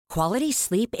Quality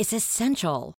sleep is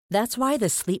essential. That's why the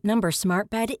Sleep Number Smart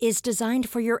Bed is designed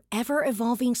for your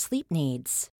ever-evolving sleep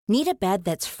needs. Need a bed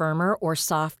that's firmer or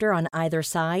softer on either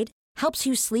side? Helps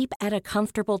you sleep at a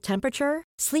comfortable temperature?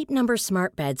 Sleep Number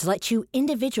Smart Beds let you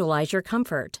individualize your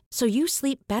comfort, so you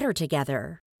sleep better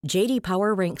together. J.D.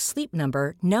 Power ranks Sleep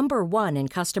Number number 1 in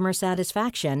customer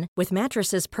satisfaction with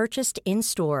mattresses purchased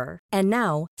in-store. And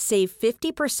now, save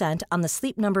 50% on the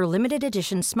Sleep Number Limited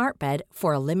Edition Smart Bed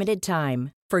for a limited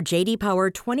time. For J.D. Power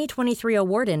 2023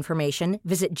 award information,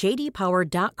 visit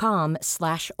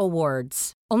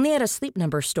jdpower.com/awards. Only at a Sleep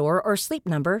Number store or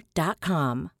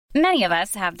sleepnumber.com. Many of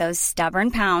us have those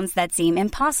stubborn pounds that seem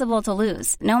impossible to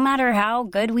lose, no matter how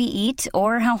good we eat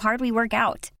or how hard we work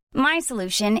out. My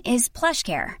solution is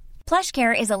PlushCare.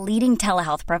 PlushCare is a leading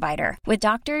telehealth provider with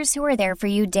doctors who are there for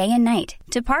you day and night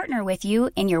to partner with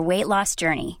you in your weight loss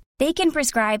journey. They can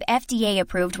prescribe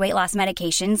FDA-approved weight loss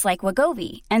medications like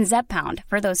Wegovy and Zepbound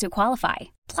for those who qualify.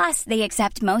 Plus, they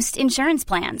accept most insurance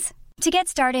plans. To get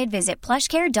started, visit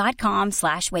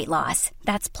plushcare.com/weightloss.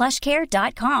 That's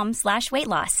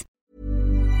plushcare.com/weightloss.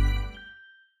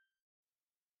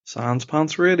 Sans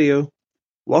Pants Radio.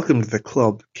 Welcome to the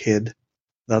club, kid.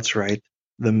 That's right,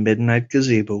 the Midnight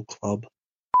Gazebo Club.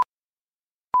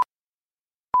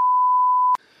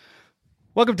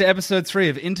 Welcome to episode 3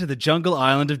 of Into the Jungle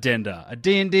Island of Denda, a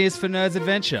D&D is for Nerds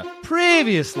adventure.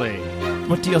 Previously.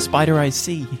 What do your spider eyes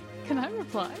see? Can I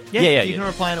reply? Yeah. You can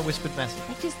reply in a whispered message.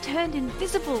 They just turned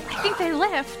invisible. I think they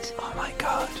left. Oh my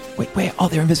god. Wait, where? Oh,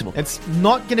 they're invisible. It's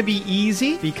not going to be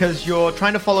easy because you're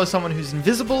trying to follow someone who's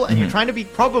invisible and you're trying to be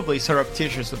probably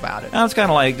surreptitious about it. Now it's kind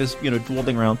of like just,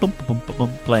 dawdling around,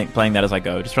 playing that as I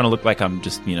go. Just trying to look like I'm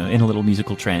just, in a little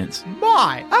musical trance.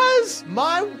 My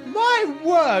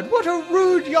word, what a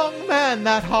rude young man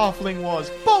that halfling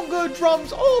was. Bongo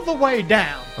drums all the way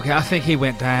down. Okay, I think he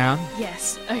went down.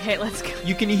 Yes. Okay, let's go.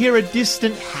 You can hear a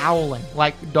distant howling,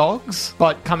 like dogs,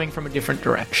 but coming from a different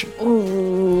direction.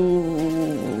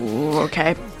 Ooh,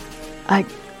 okay. I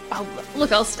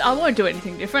won't do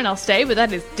anything different. I'll stay, but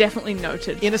that is definitely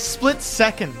noted. In a split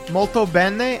second, Molto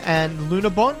Bene and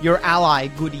Lunabon, your ally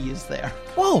Goody, is there.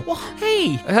 Whoa,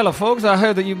 hey! Hello, folks. I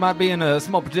heard that you might be in a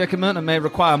small predicament and may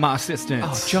require my assistance.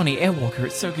 Oh, Johnny Airwalker,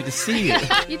 it's so good to see you.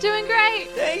 You're doing great.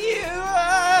 Thank you!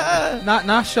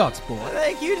 Nice shots, boy.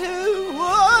 Thank you too!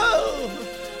 Whoa!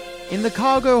 In the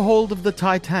cargo hold of the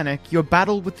Titanic, your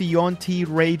battle with the Yuan-Ti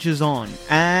rages on.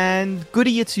 And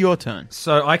Goody, it's your turn.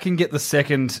 So I can get the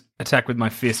second attack with my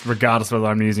fist regardless of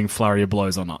whether I'm using Flurry of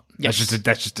Blows or not. Yes.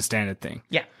 That's just a standard thing.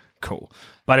 Yeah. Cool.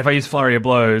 But if I use Flurry of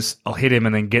Blows, I'll hit him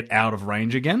and then get out of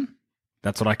range again.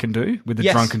 That's what I can do with the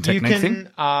drunken technique thing.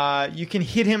 You can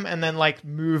hit him and then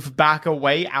move back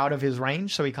away out of his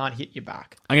range so he can't hit you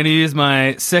back. I'm going to use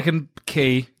my second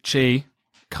key,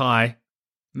 Kai,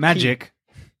 magic.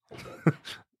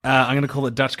 I'm going to call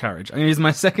it Dutch Courage. I'm going to use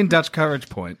my second Dutch Courage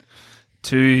point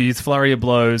to use Flurry of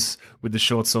Blows with the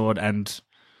short sword and,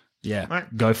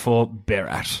 go for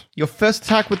Berat. Your first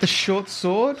attack with the short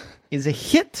sword is a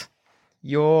hit.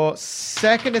 Your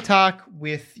second attack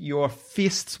with your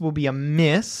fists will be a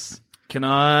miss. Can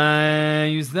I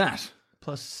use that?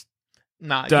 Plus,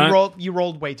 nah, you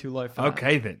rolled way too low for that.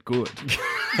 Okay then, good.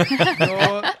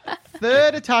 Your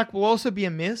third attack will also be a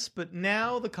miss, but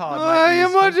now the card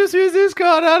You might just use this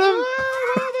card, Adam.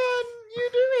 Well, you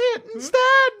do hit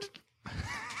instead.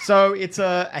 So it's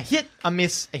a hit, a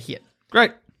miss, a hit.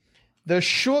 Great. The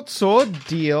short sword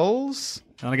deals...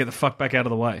 I'm going to get the fuck back out of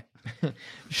the way.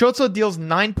 Short sword deals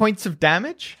 9 points of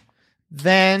damage.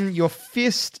 Then your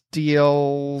fist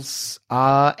deals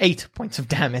 8 points of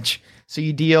damage. So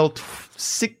you deal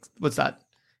 6... What's that?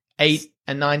 8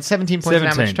 and 9, 17 points of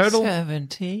damage total.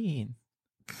 17.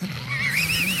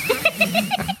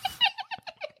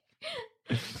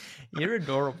 You're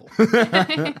adorable.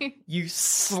 You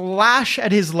slash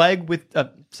at his leg with...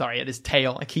 at his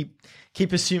tail. I keep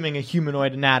assuming a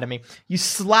humanoid anatomy. You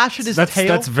slash at his tail.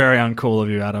 That's very uncool of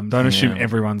you, Adam. Don't assume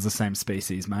everyone's the same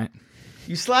species, mate.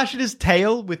 You slash at his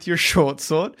tail with your short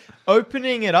sword,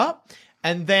 opening it up,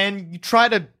 and then you try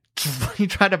to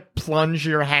plunge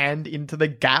your hand into the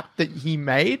gap that he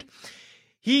made.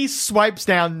 He swipes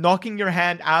down, knocking your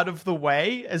hand out of the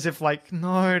way as if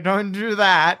no, don't do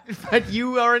that. But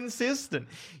you are insistent.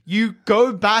 You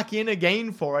go back in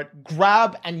again for it,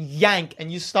 grab and yank,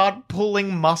 and you start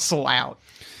pulling muscle out.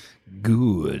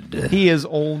 Good. He is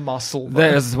all muscle.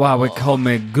 That's why we call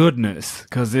me Goodness,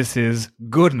 because this is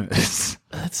goodness.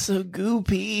 That's so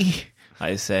goopy,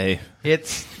 I say.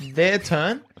 It's their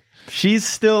turn. She's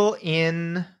still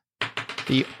in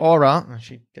the aura.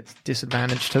 She gets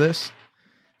disadvantage to this.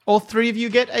 All three of you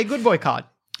get a good boy card.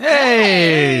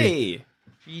 Hey!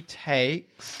 She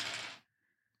takes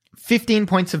 15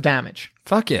 points of damage.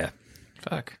 Fuck yeah.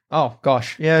 Fuck. Oh,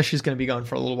 gosh. Yeah, she's going to be going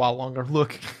for a little while longer.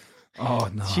 Look, Oh,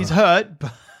 no. she's hurt,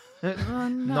 but Oh, no.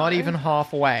 not even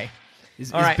halfway.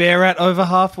 Is All right. Bear Rat over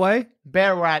halfway?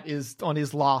 Bear Rat is on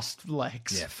his last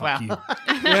legs. Yeah, fuck you.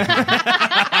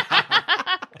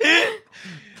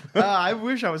 I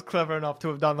wish I was clever enough to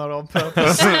have done that on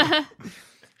purpose.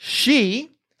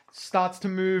 She starts to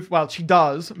move. Well, she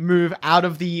does move out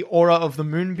of the aura of the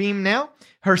moonbeam now.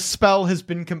 Her spell has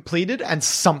been completed and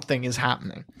something is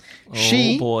happening.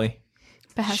 Oh boy.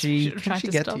 Perhaps She- we should have can tried she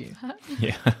to get stop to you? that.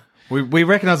 Yeah. We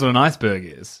recognize what an iceberg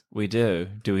is. We do.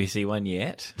 Do we see one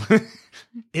yet?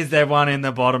 Is there one in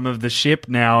the bottom of the ship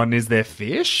now, and is there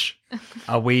fish?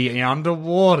 Are we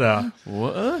underwater?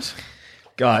 What?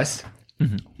 Guys,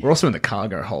 we're also in the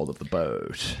cargo hold of the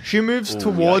boat. She moves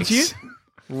towards yikes. you,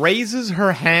 raises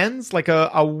her hands like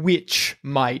a witch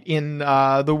might in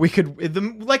the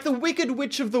Wicked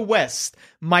Witch of the West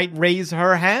might raise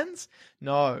her hands.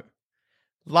 No.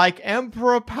 Like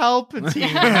Emperor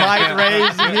Palpatine might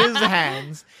raise his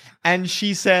hands. And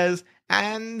she says,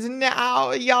 "And now,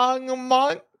 young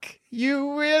monk, you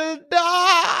will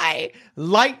die."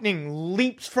 Lightning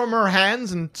leaps from her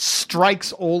hands and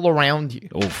strikes all around you.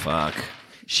 Oh, fuck.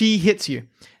 She hits you.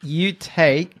 You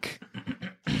take... Oh,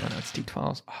 no, it's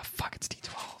D12s. Oh, fuck, it's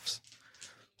D12s.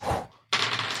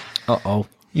 Uh-oh.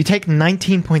 You take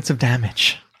 19 points of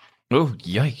damage. Oh,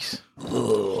 yikes.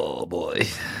 Oh, boy.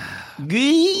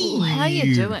 Ooh, how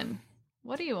you doing?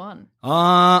 What are you on?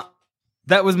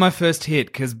 That was my first hit,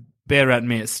 because Bear Rat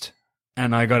missed,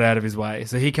 and I got out of his way.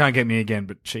 So he can't get me again,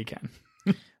 but she can.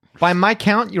 By my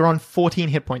count, you're on 14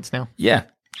 hit points now. Yeah.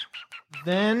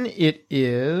 Then it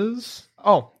is...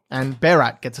 Oh, and Bear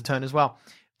Rat gets a turn as well.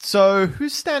 So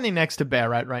who's standing next to Bear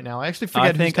Rat right now? I actually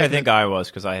forget I think I was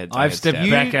because I had. I've stepped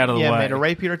back out of the way. made a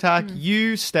rapier attack.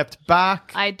 You stepped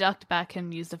back. I ducked back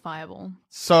and used a fireball.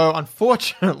 So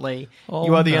unfortunately, Oh,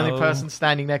 you are the no. only person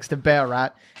standing next to Bear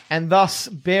Rat, and thus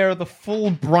bear the full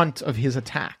brunt of his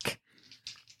attack.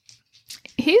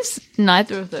 He's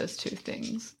neither of those two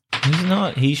things. He's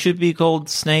not. He should be called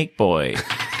Snake Boy.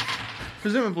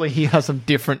 Presumably, he has a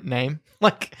different name.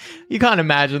 Like, you can't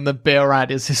imagine that Bear Rat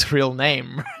is his real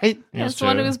name, right? That's the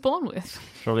one he was born with.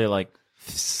 Probably like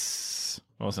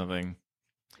or something.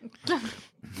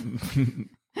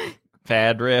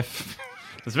 Bad riff.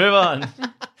 Let's move on.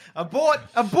 Abort!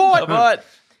 Abort! But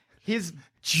His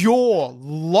jaw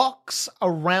locks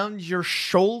around your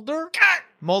shoulder,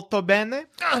 molto bene,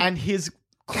 and his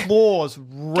claws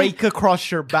rake across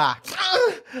your back.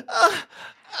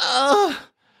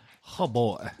 Oh,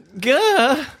 boy.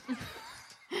 Gah.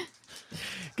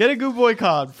 Get a good boy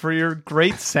card for your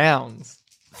great sounds.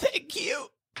 Thank you.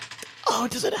 Oh,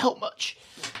 does it help much?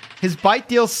 His bite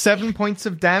deals 7 points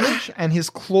of damage, and his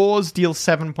claws deal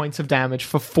 7 points of damage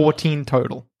for 14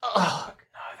 total. Oh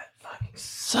no, that fucking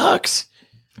sucks.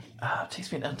 It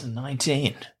takes me down to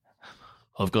 19.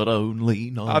 I've got only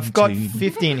 19. I've got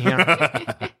 15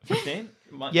 here. 15?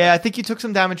 Yeah, I think you took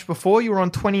some damage before. You were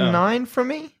on 29 from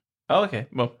me. Oh, okay.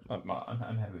 Well, I'm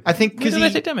happy with I think When because did I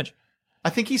take damage? I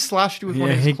think he slashed you with one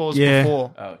Yeah, of his he- claws yeah.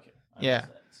 before. Oh, okay. Yeah.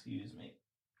 Excuse me.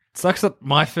 Sucks that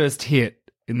my first hit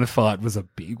in the fight was a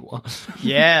big one.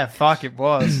 Yeah, fuck, it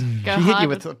was. Go She hit hard you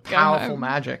with or a go powerful home.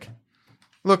 magic.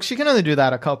 Look, she can only do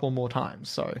that a couple more times,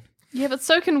 so Yeah, but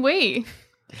so can we.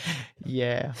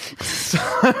 yeah. So,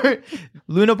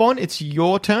 Lunabon, it's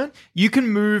your turn. You can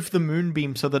move the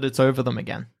moonbeam so that it's over them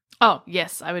again. Oh,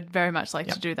 yes, I would very much like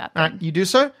to do that All then. right, you do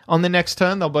so. On the next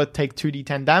turn, they'll both take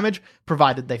 2d10 damage,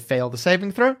 provided they fail the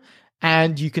saving throw.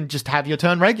 And you can just have your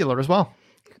turn regular as well.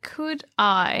 Could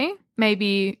I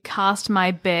maybe cast my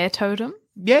bear totem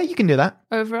Yeah, you can do that.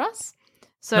 over us?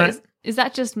 So Right. is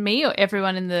that just me or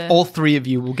everyone in the... All three of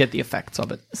you will get the effects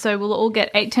of it. So we'll all get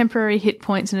 8 temporary hit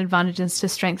points and advantages to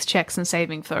strength checks and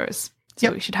saving throws. So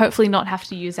Yep. we should hopefully not have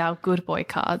to use our good boy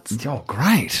cards. Oh,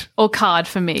 great. Or card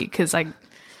for me, because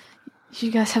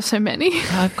you guys have so many.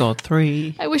 I've got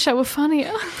 3. I wish I were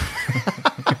funnier.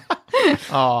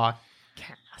 Aw,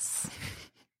 Cass.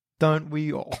 Don't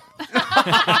we all?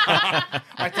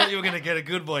 I thought you were going to get a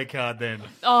good boy card then.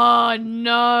 Oh,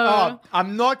 no. Oh,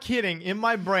 I'm not kidding. In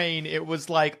my brain, it was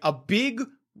like a big,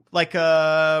 like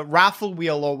a raffle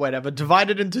wheel or whatever,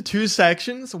 divided into 2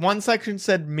 sections. One section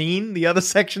said mean, the other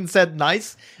section said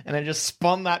nice, and I just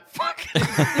spun that fuck.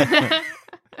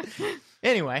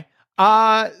 Anyway,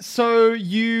 so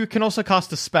you can also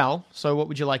cast a spell. So what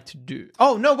would you like to do?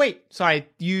 Oh, no, wait. Sorry.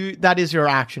 That is your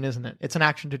action, isn't it? It's an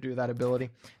action to do that ability.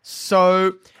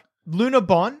 So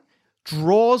Lunabon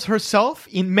draws herself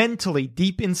in mentally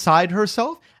deep inside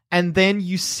herself and then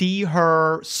you see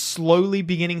her slowly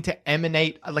beginning to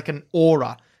emanate like an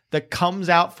aura that comes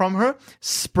out from her,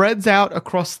 spreads out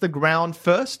across the ground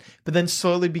first, but then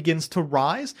slowly begins to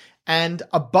rise. And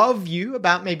above you,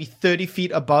 about maybe 30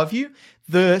 feet above you,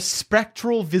 the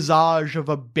spectral visage of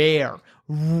a bear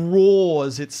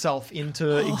roars itself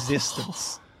into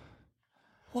existence.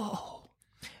 Whoa.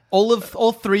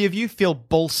 All three of you feel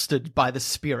bolstered by the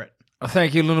spirit.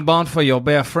 Thank you, Lunabond, for your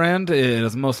bear friend. It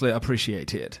is mostly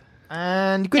appreciated.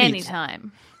 And good evening.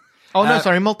 Anytime. Oh, no,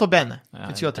 sorry, molto bene.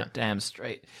 It's your turn. Damn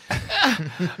straight.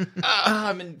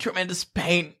 I'm in tremendous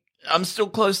pain. I'm still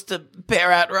close to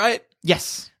Berat, right?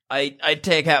 Yes. I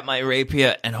take out my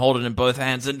rapier and hold it in both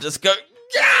hands and just go,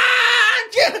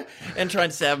 and try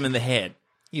and stab him in the head.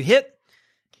 You hit.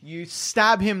 You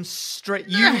stab him straight.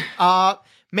 You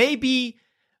maybe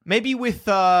with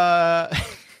oh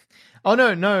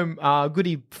no,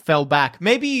 Goody fell back.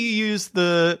 Maybe you use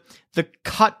the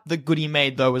cut that Goody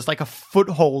made though as like a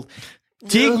foothold.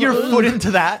 Dig your foot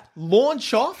into that,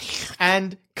 launch off,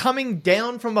 and coming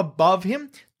down from above him,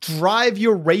 drive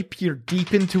your rapier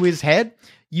deep into his head.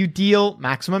 You deal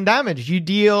maximum damage. You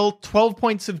deal 12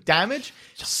 points of damage,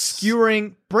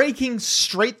 breaking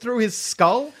straight through his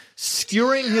skull,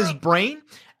 skewering his brain,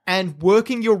 and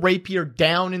working your rapier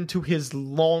down into his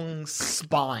long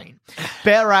spine.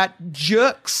 Berat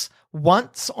jerks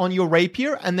once on your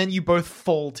rapier, and then you both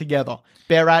fall together.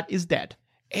 Berat is dead.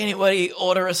 Anybody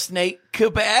order a snake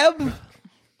kebab?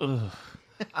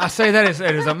 I say it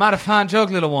is a mighty fine joke,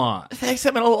 little one. Thanks,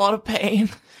 I'm in a lot of pain.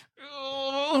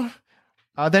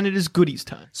 Then it is Goody's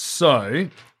turn. So,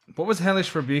 what was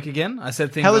Hellish Rebuke again? I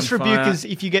said things Hellish on Rebuke fire. is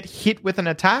if you get hit with an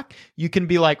attack, you can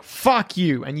be like, fuck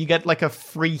you, and you get like a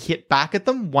free hit back at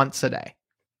them once a day.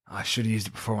 I should have used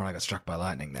it before when I got struck by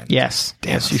lightning then. Yes.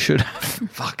 Yes, you should have.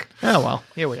 Fuck. Oh, well,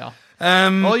 here we are.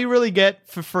 All you really get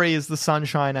for free is the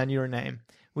sunshine and your name.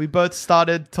 We both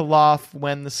started to laugh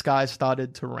when the sky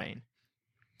started to rain.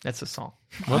 That's a song.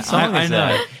 What song is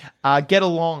that? Get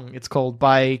Along, it's called,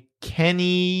 by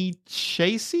Kenny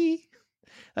Chasey?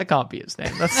 That can't be his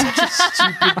name. That's such a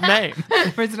stupid name.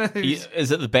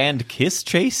 Is it the band Kiss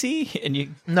Chasey? And you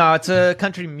No, it's a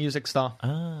country music star.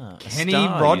 Kenny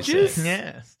star, you Rogers? say.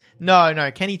 Yes.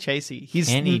 No, Kenny Chasey. He's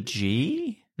Kenny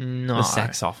G? No. The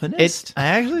saxophonist? I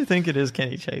actually think it is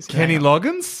Kenny Chasey. Kenny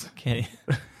Loggins? Kenny,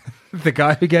 The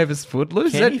guy who gave us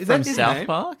Footloose? Kenny Is that from his South name?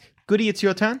 Park? Goody, it's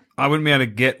your turn. I wouldn't be able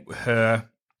to get her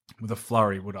with a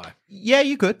flurry, would I? Yeah,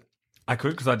 you could. I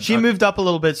could, because She moved up a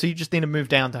little bit, so you just need to move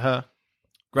down to her.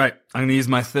 Great. I'm going to use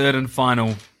my third and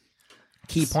final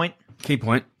Key point.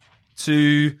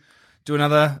 to do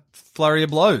another flurry of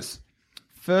blows.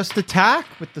 First attack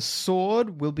with the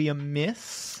sword will be a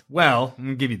miss. Well, I'm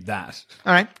going to give you that.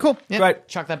 All right, cool. Yep. Great.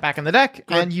 Chuck that back in the deck,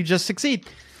 and you just succeed.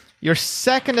 Your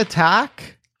second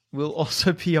attack will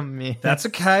also be a miss. That's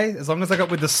okay, as long as I got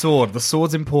with the sword. The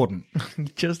sword's important. You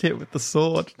just hit with the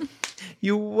sword.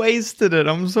 You wasted it.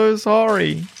 I'm so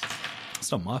sorry.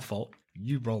 It's not my fault.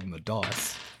 You rolling the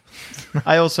dice.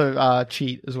 I also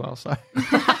cheat as well, so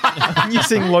I'm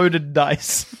using loaded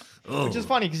dice, which is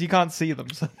funny because you can't see them.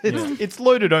 So it's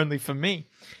loaded only for me.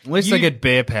 At least I get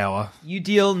bear power. You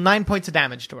deal 9 points of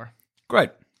damage to her.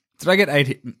 Great. Did I get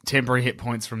 8 temporary hit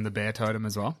points from the bear totem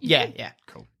as well? Yeah.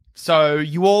 Cool. So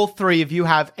you all three of you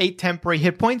have 8 temporary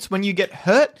hit points. When you get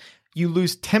hurt, you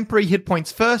lose temporary hit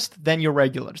points first, then your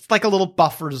regular. It's like a little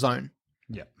buffer zone.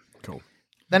 Yeah. Cool.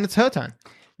 Then it's her turn.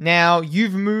 Now,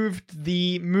 you've moved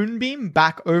the moonbeam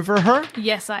back over her.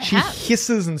 Yes, I She have.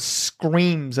 hisses and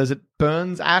screams as it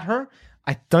burns at her.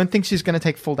 I don't think she's going to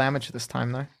take full damage this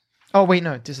time, though. Oh, wait,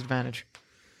 no. Disadvantage.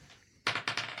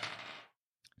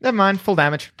 Never mind. Full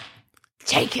damage.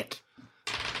 Take it.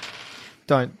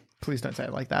 Please don't say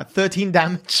it like that. 13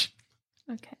 damage.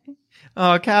 Okay.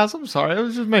 Oh, Kaz, I'm sorry. I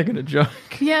was just making a joke.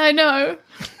 Yeah, I know.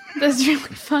 That's really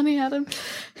funny, Adam.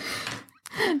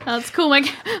 That's cool. My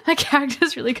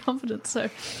character's really confident, so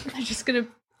I'm just going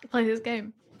to play this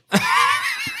game. Do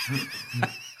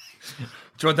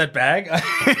you want that bag?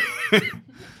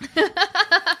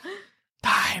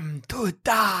 Time to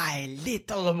die,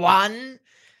 little one.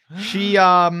 She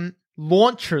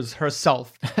launches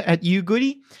herself at you,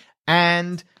 Goody,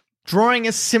 and drawing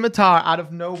a scimitar out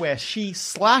of nowhere, she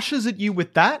slashes at you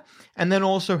with that, and then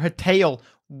also her tail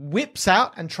whips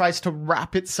out and tries to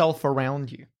wrap itself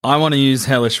around you. I want to use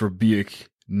Hellish Rebuke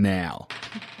now.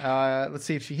 Let's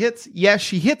see if she hits. Yeah,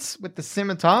 she hits with the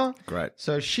scimitar. Great.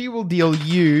 So she will deal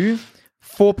you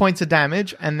 4 points of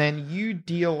damage, and then you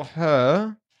deal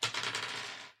her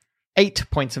 8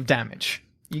 points of damage.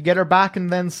 You get her back and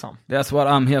then some. That's what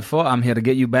I'm here for. I'm here to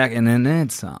get you back and then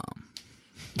some.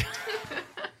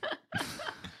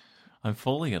 I'm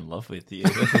falling in love with you.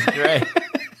 This is great.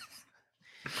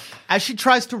 As she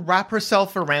tries to wrap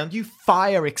herself around you,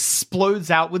 fire explodes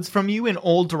outwards from you in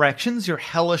all directions, your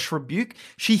hellish rebuke.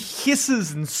 She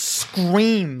hisses and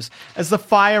screams as the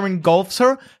fire engulfs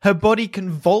her. Her body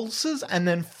convulses and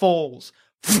then falls.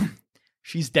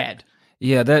 She's dead.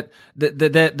 Yeah, that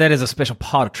is a special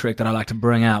party trick that I like to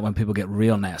bring out when people get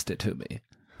real nasty to me.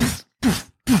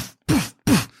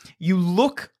 You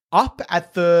look up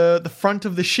at the front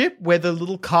of the ship where the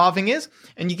little carving is,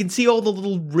 and you can see all the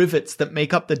little rivets that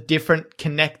make up the different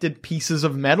connected pieces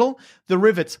of metal. The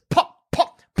rivets pop,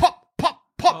 pop, pop, pop,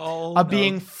 pop are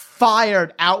being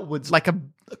fired outwards like a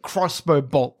crossbow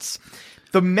bolts.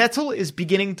 The metal is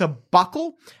beginning to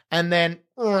buckle, and then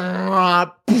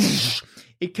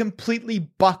it completely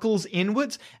buckles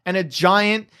inwards, and a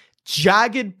giant,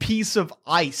 jagged piece of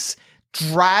ice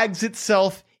drags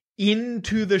itself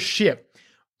into the ship.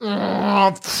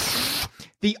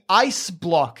 The ice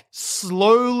block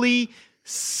slowly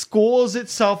scores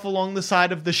itself along the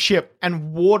side of the ship,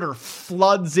 and water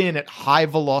floods in at high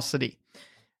velocity.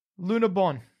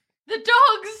 Lunabon. The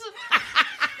dogs!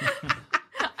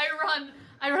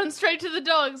 I run straight to the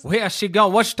dogs. Where's she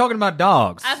going? What's she talking about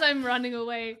dogs? As I'm running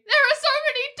away. There are so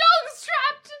many dogs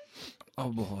trapped! Oh,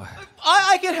 boy.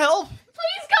 I can help.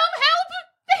 Please come help!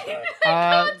 I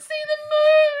can't see the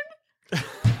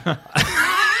moon!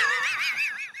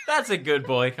 That's a good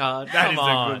boy card. That Come is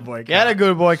on. a good boy. Get a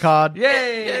good boy card.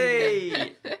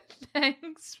 Yay!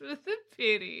 Thanks for the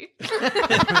pity.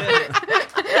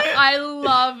 I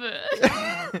love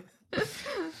it.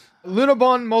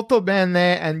 Lunabon, Molto Bene,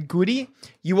 and Goody,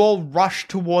 you all rush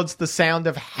towards the sound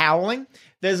of howling.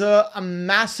 There's a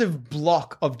massive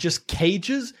block of just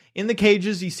cages. In the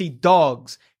cages, you see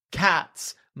dogs,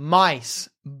 cats, mice,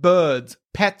 birds,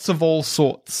 pets of all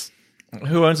sorts.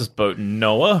 Who owns this boat?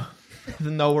 Noah?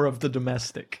 The knower of the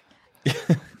domestic.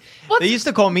 They used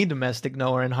to call me domestic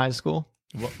knower in high school.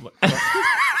 What?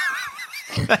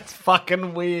 That's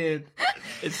fucking weird.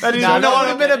 That would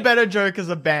have been a better joke as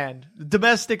a band.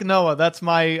 Domestic Noah, that's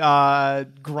my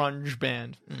grunge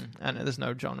band. I know there's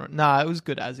no genre. Nah, it was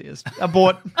good as is.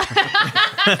 Abort.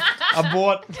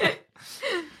 Abort.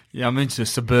 Yeah, I'm into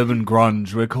suburban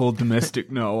grunge. We're called Domestic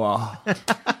Noah.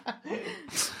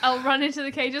 I'll run into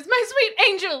the cages. My sweet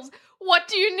angels, what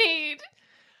do you need?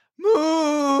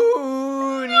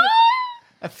 Moon. No!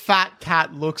 A fat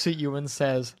cat looks at you and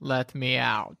says, "Let me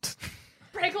out."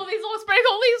 Break all these locks,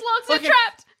 they're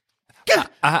trapped.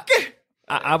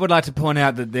 I would like to point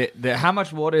out that how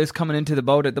much water is coming into the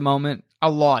boat at the moment? A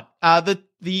lot.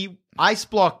 The ice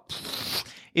block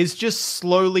is just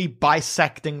slowly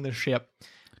bisecting the ship.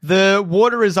 The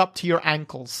water is up to your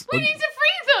ankles. We need to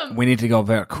free them. We need to go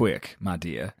very quick, my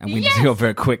dear. And we need to go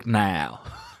very quick now.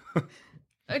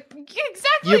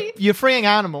 Exactly. You're freeing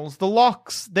animals. The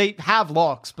locks, they have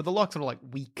locks, but the locks are like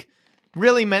weak.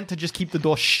 Really meant to just keep the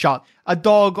door shut. A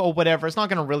dog or whatever, it's not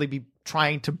going to really be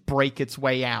trying to break its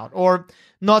way out. Or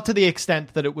not to the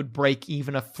extent that it would break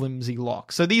even a flimsy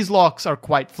lock. So these locks are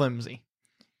quite flimsy.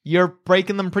 You're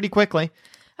breaking them pretty quickly.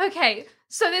 Okay,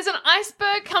 so there's an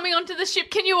iceberg coming onto the ship.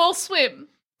 Can you all swim?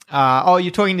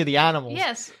 You're talking to the animals.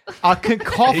 Yes. A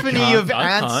cacophony of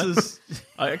I can't. answers.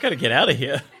 I gotta get out of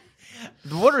here.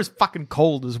 The water is fucking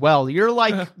cold as well. You're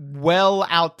like well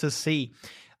out to sea.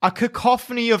 A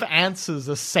cacophony of answers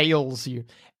assails you.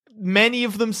 Many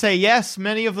of them say yes,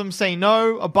 many of them say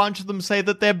no, a bunch of them say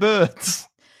that they're birds.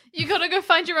 You gotta go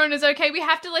find your owners, okay? We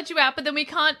have to let you out, but then we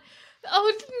can't...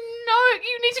 Oh, no,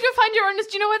 you need to go find your owners.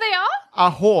 Do you know where they are? A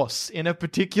horse in a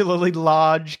particularly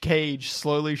large cage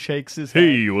slowly shakes his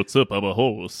head. What's up? I'm a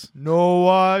horse. No,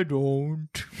 I don't.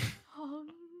 Oh,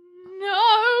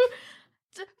 no.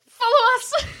 Follow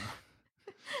us.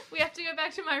 We have to go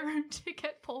back to my room to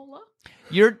get Paula.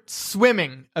 You're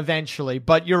swimming eventually,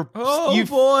 but you're... Oh,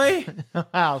 boy.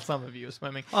 Wow, some of you are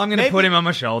swimming. I'm going to put him on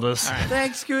my shoulders.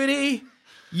 Thanks, Goody.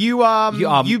 You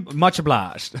You much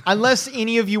obliged. unless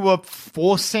any of you were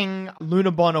forcing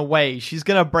Lunabon away, she's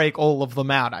gonna break all of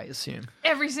them out, I assume.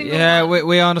 Every single Yeah, one.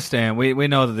 we understand. We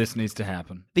know that this needs to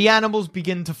happen. The animals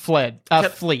begin to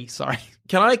flee, sorry.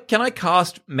 Can I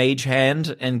cast Mage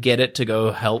Hand and get it to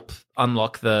go help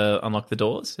unlock the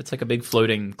doors? It's like a big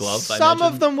floating glove. I Some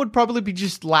imagine. of them would probably be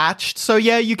just latched, so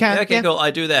yeah, you can. Okay, yeah. cool.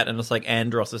 I do that, and it's like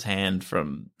Andross's hand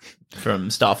from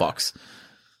Star Fox.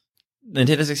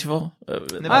 Nintendo 64? I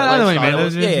know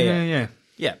what you mean.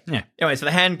 Yeah. Yeah. Anyway, so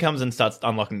the hand comes and starts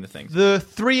unlocking the things. The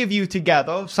three of you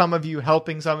together, some of you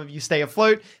helping, some of you stay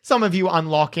afloat, some of you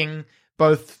unlocking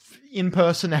both in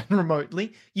person and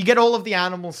remotely. You get all of the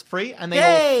animals free, and they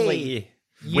all flee.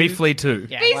 We flee too.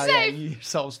 Yeah, Be well, safe. you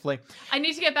yourselves flee. I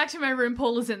need to get back to my room.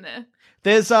 Paula's in there.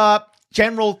 There's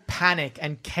general panic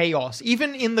and chaos.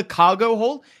 Even in the cargo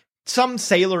hold, some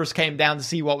sailors came down to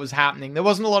see what was happening. There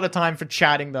wasn't a lot of time for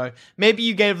chatting, though. Maybe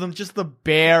you gave them just the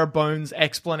bare bones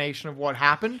explanation of what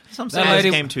happened. Some That sailors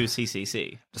lady- came to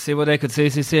CCC. See what they could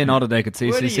CCC and all that they could What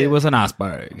are CCC you- was an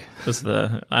iceberg. It was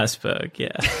the iceberg,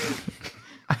 yeah.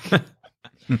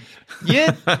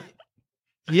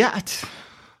 Yeah.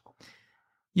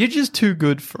 You're just too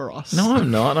good for us. No, I'm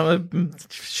not. I'm a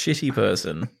shitty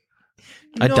person.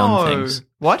 I've No. done things.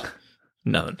 What?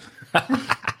 No,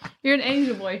 You're an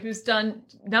angel boy who's done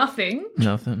nothing.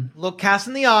 nothing. Look Cass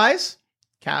in the eyes.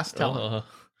 Cass, tell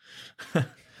him.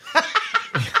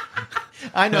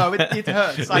 I know, it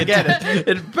hurts. I get it.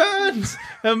 It burns.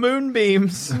 The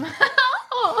moonbeams.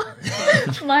 Oh,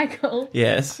 Michael.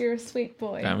 Yes. You're a sweet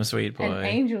boy. I'm a sweet boy. An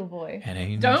angel boy. An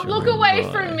angel Don't look away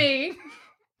boy. from me.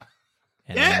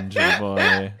 An angel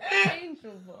boy.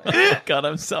 Angel boy. God,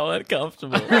 I'm so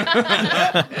uncomfortable.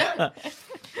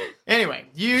 Anyway,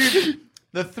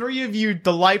 the three of you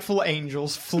delightful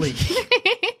angels flee.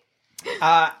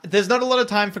 There's not a lot of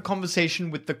time for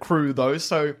conversation with the crew, though,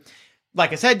 so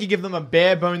like I said, you give them a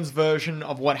bare bones version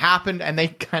of what happened, and they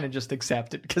kind of just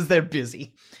accept it because they're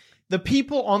busy. The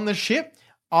people on the ship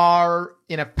are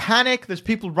in a panic. There's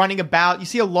people running about. You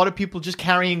see a lot of people just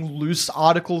carrying loose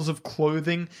articles of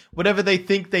clothing, whatever they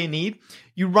think they need.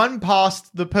 You run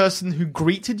past the person who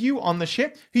greeted you on the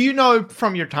ship, who you know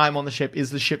from your time on the ship is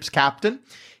the ship's captain.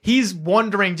 He's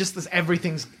wandering just as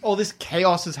all this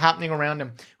chaos is happening around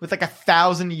him with like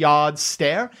 1,000-yard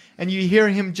stare. And you hear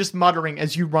him just muttering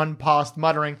as you run past,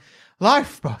 muttering,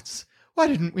 "Lifeboats. Why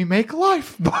didn't we make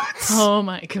lifeboats?" Oh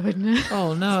my goodness.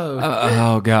 Oh, no.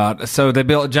 Oh god! So they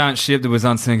built a giant ship that was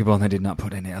unsinkable, and they did not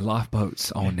put any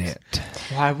lifeboats on it.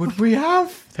 Why would we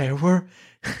have?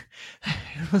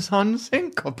 It was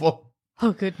unsinkable.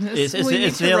 Oh goodness. Is We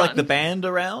need to there like run. the band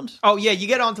around? Oh yeah, you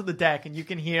get onto the deck and you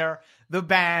can hear the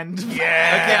band.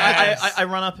 Okay, I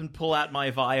run up and pull out my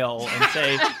viol and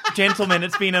say, "Gentlemen,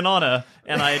 it's been an honor,"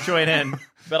 and I join in.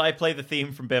 But I play the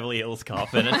theme from Beverly Hills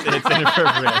Cop, and it's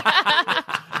inappropriate.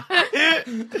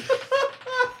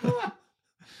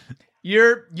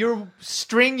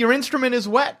 Your instrument is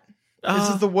wet. This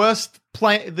is the worst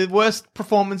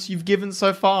performance you've given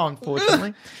so far,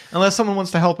 unfortunately. Unless someone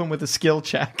wants to help him with a skill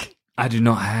check. I do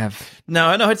not have.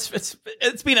 No, it's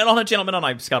been an honor, gentlemen, and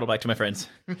I scuttle back to my friends.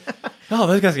 Oh,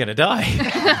 those guys are gonna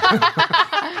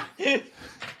die.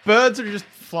 Birds are just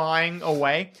flying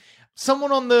away.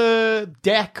 Someone on the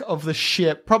deck of the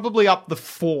ship, probably up the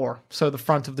fore, so the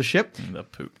front of the ship, The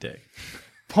poop deck.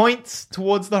 points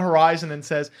towards the horizon and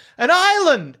says, "An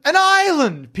island! An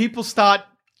island!" People start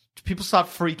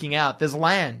freaking out. There's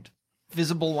land.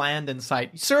 Visible land in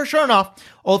sight. Sure enough,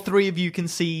 all three of you can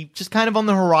see just kind of on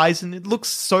the horizon. It looks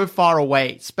so far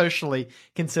away, especially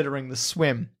considering the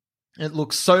swim. It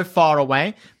looks so far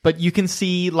away, but you can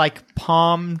see like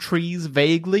palm trees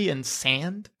vaguely and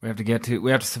sand. We have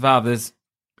to survive this.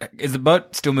 Is the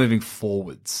boat still moving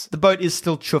forwards? The boat is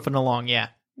still chuffing along, yeah.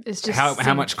 It's just How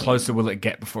much sinking. closer will it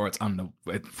get before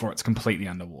it's completely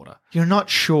underwater? You're not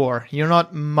sure. You're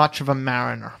not much of a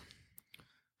mariner.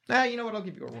 You know what? I'll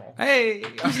give you a roll. Hey,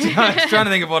 I was trying to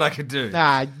think of what I could do.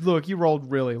 Look, you rolled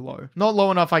really low. Not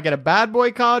low enough I get a bad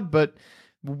boy card, but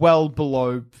well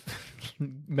below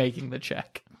making the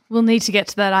check. We'll need to get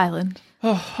to that island.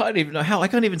 Oh, I don't even know how. I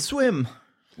can't even swim.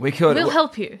 We could. We'll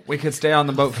help you. We could stay on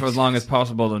the boat for as long as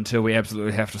possible until we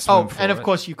absolutely have to swim. Oh, for and of it.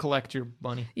 course you collect your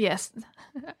money. Yes.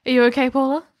 Are you okay,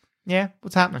 Paula? Yeah,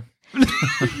 what's happening?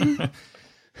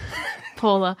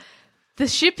 Paula, the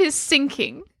ship is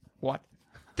sinking. What?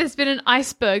 There's been an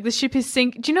iceberg. The ship is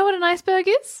sinking. Do you know what an iceberg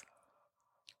is?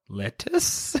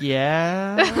 lettuce.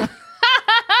 Yeah.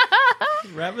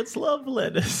 Rabbits love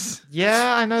lettuce.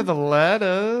 Yeah, I know the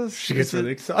lettuce. She gets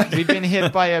really excited. We've been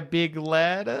hit by a big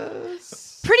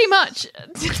lettuce. Pretty much.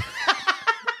 She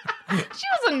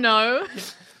doesn't know.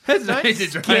 Don't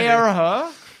scare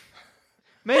her.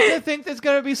 Make her think there's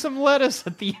going to be some lettuce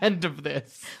at the end of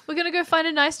this. We're going to go find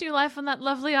a nice new life on that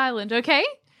lovely island, okay?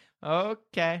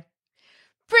 Okay.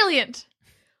 Brilliant.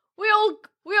 We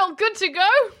all good to go?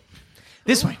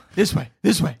 This way, this way,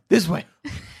 this way, this way.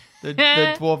 The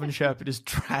dwarven shepherd is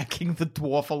dragging the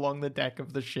dwarf along the deck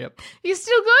of the ship. You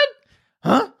still good?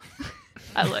 Huh?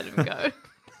 I let him go.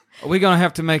 Are we going to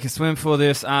have to make a swim for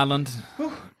this island?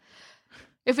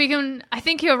 If we can, I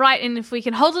think you're right, and if we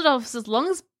can hold it off as long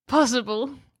as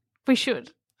possible, we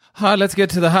should. All right, let's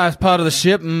get to the highest part of the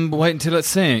ship and wait until it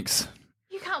sinks.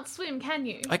 You can't swim, can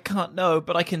you? I can't know,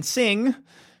 but I can sing.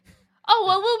 Oh,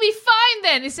 well, we'll be fine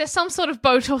then. Is there some sort of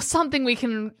boat or something we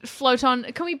can float on?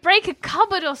 Can we break a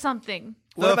cupboard or something?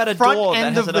 What about a front door that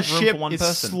end has of the enough room ship for one is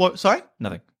person? Sorry?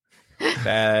 Nothing.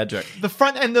 Bad joke. The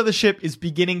front end of the ship is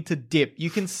beginning to dip. You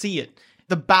can see it.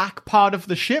 The back part of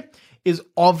the ship is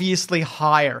obviously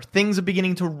higher. Things are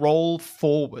beginning to roll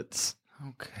forwards.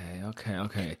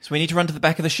 Okay. So we need to run to the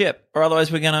back of the ship, or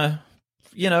otherwise we're gonna,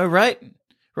 right?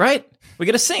 We're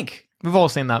gonna sink. We've all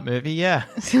seen that movie, yeah.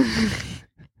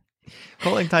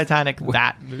 Calling Titanic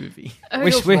that movie.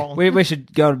 We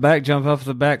should go back, jump off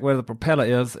the back where the propeller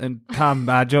is, and come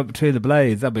jump between the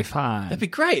blades. That'll be fine. That'd be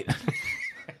great.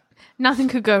 Nothing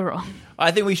could go wrong.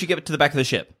 I think we should get to the back of the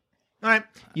ship. All right.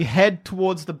 You head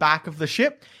towards the back of the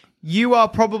ship. You are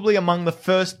probably among the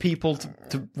first people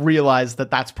to realize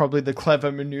that that's probably the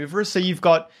clever maneuver. So you're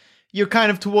kind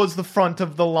of towards the front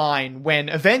of the line when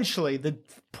eventually the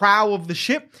prow of the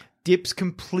ship dips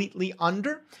completely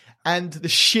under, and the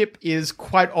ship is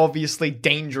quite obviously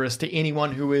dangerous to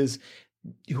anyone who is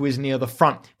near the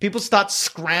front. People start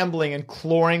scrambling and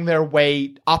clawing their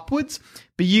way upwards,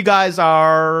 but you guys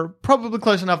are probably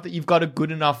close enough that you've got a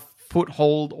good enough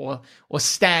foothold or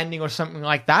standing or something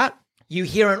like that. You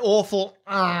hear an awful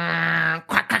quack,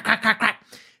 quack, quack, quack, quack.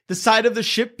 The side of the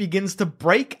ship begins to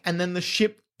break, and then the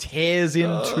ship tears in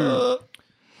two.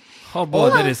 Oh boy,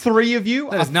 That is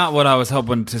not what I was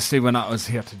hoping to see when I was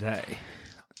here today.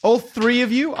 All three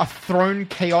of you are thrown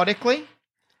chaotically.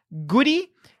 Goody,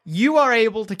 you are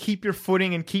able to keep your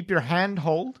footing and keep your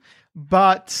handhold,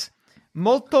 but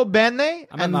Molto Bene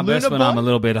I'm at and my best when I'm a Lunabon,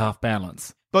 little bit off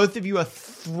balance. both of you are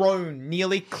thrown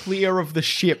nearly clear of the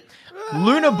ship.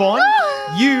 Lunabon,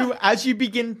 you, as you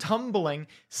begin tumbling,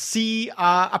 see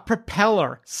a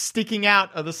propeller sticking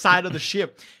out of the side of the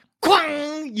ship.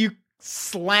 Quang! You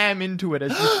slam into it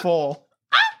as you fall.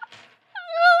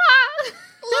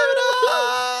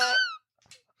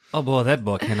 Oh boy, that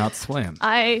boy cannot swim.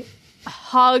 I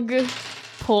hug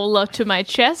Paula to my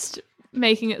chest,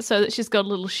 making it so that she's got a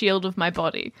little shield of my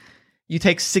body. You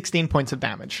take 16 points of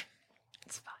damage.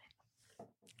 It's fine.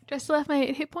 Do I still have my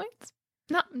 8 hit points?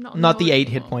 No, Not the 8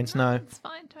 hit anymore. points, no. It's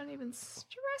fine. Don't even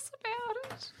stress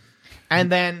about it. And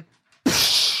then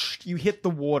you hit the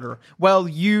water. Well,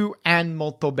 you and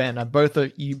Molto Bene, both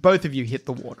of you hit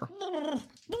the water.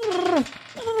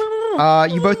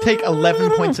 You both take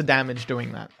 11 points of damage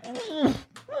doing that.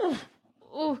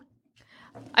 Ooh.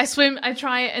 I swim. I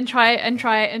try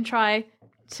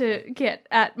to get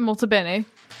at Molto Bene.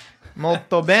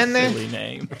 Molto Bene. Silly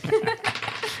name.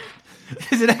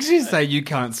 Does it actually say you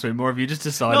can't swim, or have you just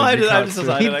decided No, I you just can't decided.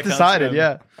 swim? I He can't decided, swim.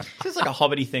 yeah. It's like a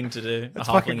hobbity thing to do. A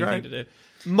fucking halfling great. thing to do.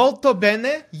 Molto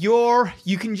Bene,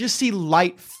 you can just see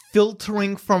light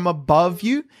filtering from above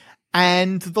you,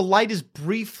 and the light is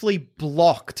briefly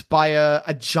blocked by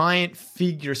a giant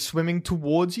figure swimming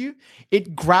towards you.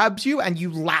 It grabs you, and you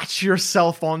latch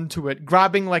yourself onto it,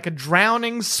 grabbing like a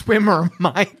drowning swimmer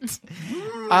might.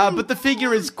 But the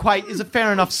figure is a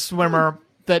fair enough swimmer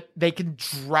that they can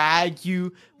drag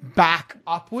you back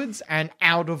upwards and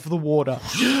out of the water.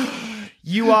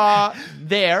 You are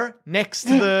there next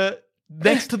to the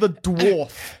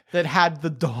dwarf that had the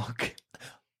dog.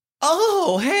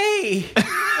 Oh, hey!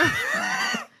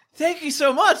 Thank you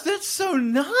so much. That's so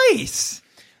nice.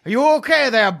 Are you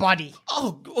okay there, buddy?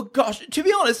 Oh, gosh. To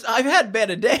be honest, I've had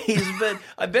better days, but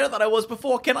I'm better than I was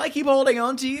before. Can I keep holding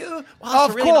on to you? Wow,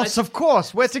 that's Of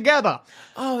course. We're together.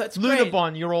 Oh, that's great.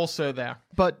 Lunabon, you're also there.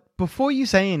 But before you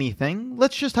say anything,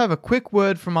 let's just have a quick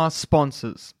word from our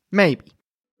sponsors. Maybe.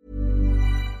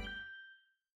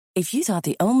 If you thought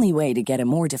the only way to get a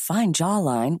more defined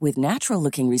jawline with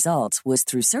natural-looking results was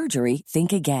through surgery,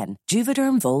 think again.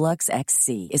 Juvederm Volux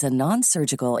XC is a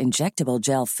non-surgical injectable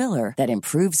gel filler that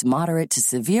improves moderate to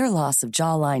severe loss of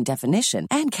jawline definition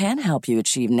and can help you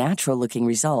achieve natural-looking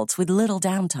results with little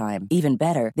downtime. Even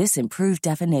better, this improved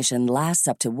definition lasts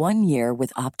up to 1 year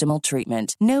with optimal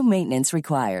treatment. No maintenance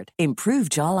required. Improve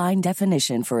jawline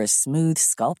definition for a smooth,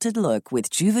 sculpted look with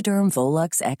Juvederm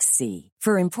Volux XC.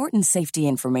 For important safety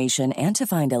information and to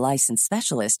find a licensed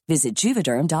specialist, visit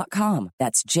Juvederm.com.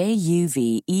 That's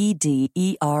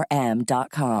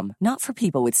JUVEDERM.com. Not for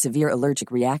people with severe allergic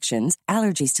reactions,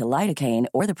 allergies to lidocaine,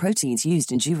 or the proteins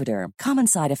used in Juvederm. Common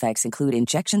side effects include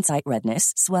injection site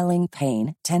redness, swelling,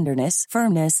 pain, tenderness,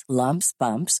 firmness, lumps,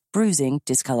 bumps, bruising,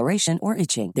 discoloration, or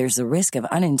itching. There's a risk of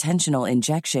unintentional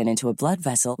injection into a blood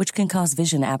vessel, which can cause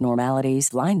vision abnormalities,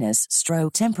 blindness,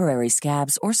 stroke, temporary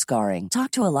scabs, or scarring.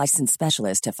 Talk to a licensed specialist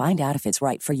to find out if it's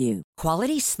right for you.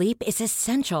 Quality sleep is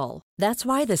essential. That's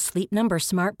why the Sleep Number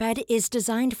Smart Bed is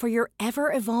designed for your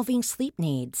ever-evolving sleep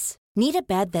needs. Need a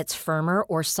bed that's firmer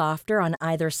or softer on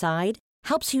either side?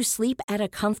 Helps you sleep at a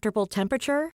comfortable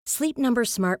temperature? Sleep Number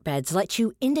Smart Beds let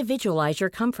you individualize your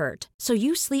comfort so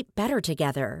you sleep better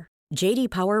together. JD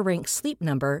Power ranks Sleep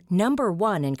Number number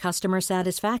 1 in customer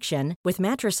satisfaction with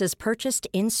mattresses purchased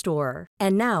in-store.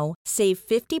 And now, save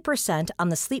 50% on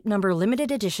the Sleep Number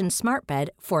Limited Edition Smart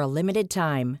Bed for a limited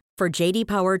time. For JD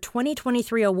Power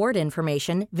 2023 award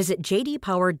information, visit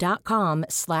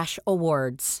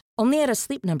jdpower.com/awards. Only at a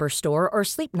Sleep Number store or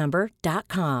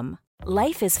sleepnumber.com.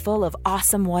 Life is full of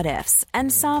awesome what-ifs,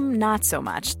 and some not so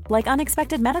much, like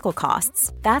unexpected medical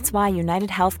costs. That's why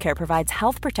United Healthcare provides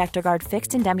Health Protector Guard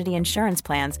fixed indemnity insurance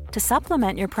plans to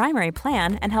supplement your primary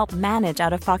plan and help manage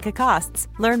out-of-pocket costs.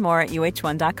 Learn more at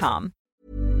uh1.com.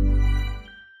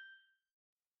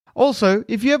 Also,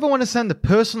 if you ever want to send a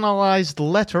personalized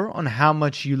letter on how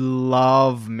much you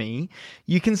love me,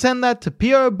 you can send that to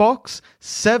PO Box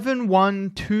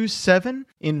 7127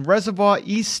 in Reservoir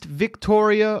East,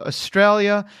 Victoria,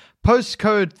 Australia,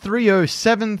 postcode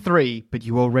 3073, but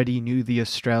you already knew the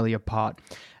Australia part.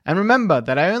 And remember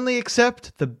that I only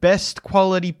accept the best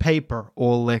quality paper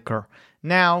or liquor.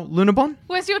 Now, Lunabon?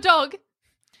 Where's your dog?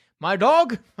 My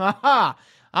dog? Haha,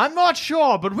 I'm not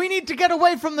sure, but we need to get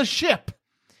away from the ship.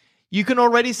 You can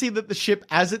already see that the ship,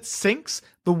 as it sinks,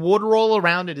 the water all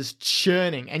around it is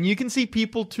churning. And you can see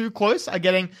people too close are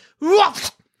getting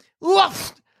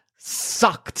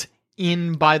sucked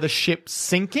in by the ship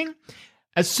sinking.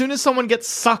 As soon as someone gets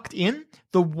sucked in,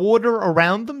 the water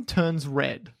around them turns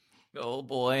red. Oh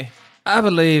boy. I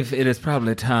believe it is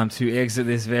probably time to exit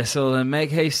this vessel and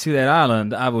make haste to that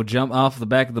island. I will jump off the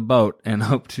back of the boat and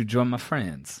hope to join my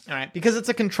friends. All right, because it's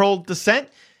a controlled descent,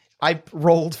 I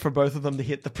rolled for both of them to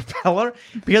hit the propeller.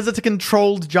 Because it's a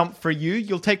controlled jump for you,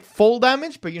 you'll take fall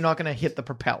damage, but you're not going to hit the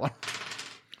propeller.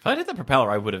 If I did the propeller,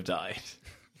 I would have died.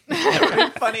 Really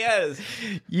funny as.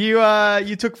 You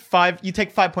take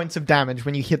 5 points of damage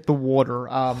when you hit the water.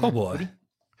 Oh boy.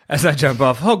 As I jump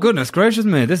off, oh goodness gracious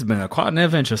me, this has been quite an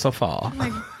adventure so far. Oh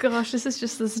my gosh, this is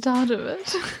just the start of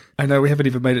it. I know we haven't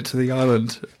even made it to the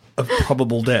island of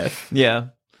probable death. Yeah.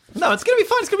 No, it's going to be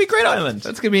fun. It's going to be a great island.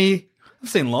 That's going to be... I've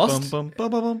seen Lost. Is the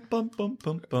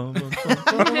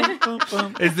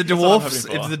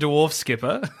dwarf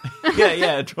skipper?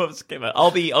 yeah, dwarf skipper. I'll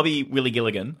be Willie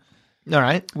Gilligan. All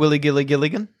right, Willie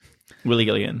Gilligan. Willie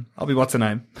Gilligan. I'll be what's her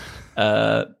name?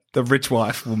 The rich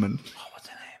wife woman. Oh, what's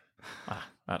her name?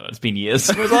 I don't know. It's been years.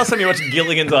 When was the last time you watched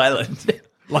Gilligan's Island?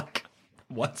 Like,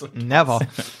 what's it? Never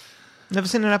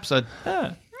seen an episode.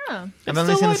 Oh. I've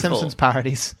only seen the Simpsons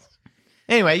parodies.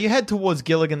 Anyway, you head towards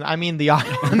Gilligan. I mean, the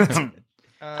island.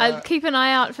 I'll keep an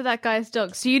eye out for that guy's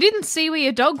dog. So you didn't see where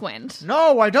your dog went?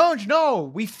 No, I don't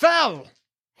know. We fell.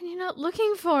 And you're not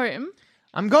looking for him?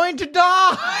 I'm going to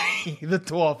die, the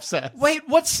dwarf says. Wait,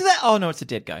 what's that? Oh, no, it's a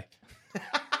dead guy.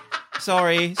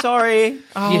 Sorry.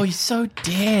 Oh, he's so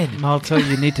dead. Malta,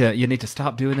 you need to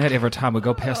stop doing that every time we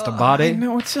go past a body.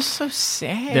 No, it's just so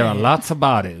sad. There are lots of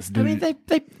bodies. I mean,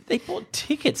 they bought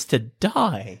tickets to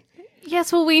die.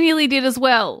 Yes, well, we nearly did as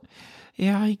well.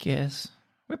 Yeah, I guess.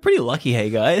 We're pretty lucky, hey,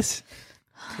 guys.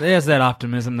 There's that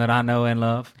optimism that I know and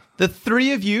love. The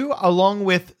three of you, along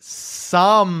with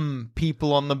some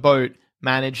people on the boat,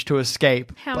 manage to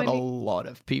escape, How but many? a lot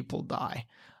of people die.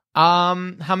 How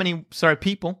many? Sorry,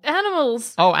 people.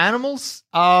 Animals. Oh, animals.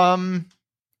 Some.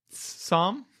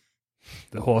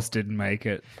 The horse didn't make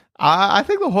it. I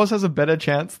think the horse has a better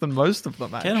chance than most of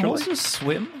them. Actually, Can horses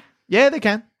swim? Yeah, they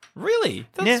can. Really?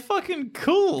 That's Yeah. fucking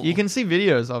cool. You can see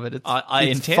videos of it. I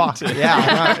it's intend fucked. to. Yeah,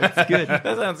 I know. It's good.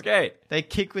 That sounds great. They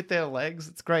kick with their legs.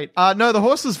 It's great. No, the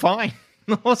horse is fine.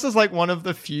 The horse is like one of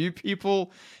the few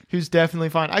people who's definitely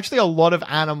fine. Actually, a lot of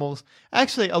animals.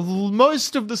 Actually,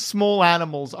 most of the small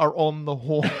animals are on the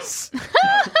horse.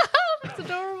 That's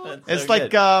adorable. That's It's so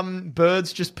like good.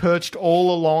 birds just perched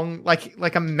all along,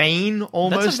 like a mane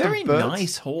almost. That's a very of birds.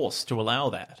 nice horse to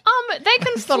allow that. They can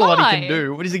There's fly. not a lot he can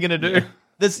do. What is he going to do?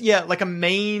 There's, like a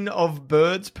mane of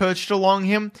birds perched along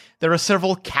him. There are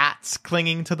several cats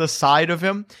clinging to the side of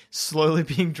him, slowly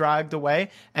being dragged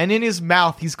away. And in his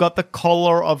mouth, he's got the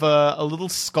collar of a little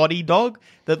Scotty dog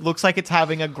that looks like it's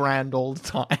having a grand old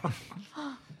time.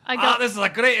 I got this is the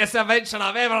greatest adventure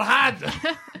I've ever had.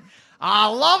 I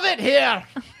love it here.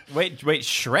 Wait,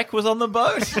 Shrek was on the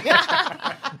boat?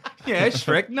 Yeah,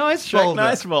 Shrek, nice Shrek shoulder.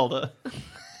 Nicefolder.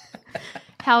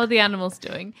 How are the animals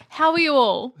doing? How are you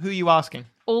all? Who are you asking?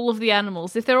 All of the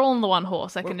animals. If they're all on the one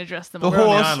horse, I can address them all. We're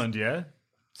on the island, yeah?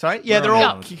 Sorry? Yeah, We're they're on the all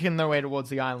island. kicking their way towards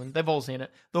the island. They've all seen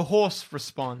it. The horse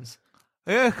responds.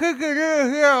 Yeah, kicking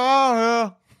in here, all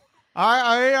here.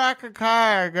 I like a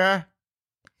tiger.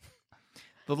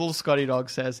 The little Scotty dog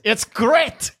says, "It's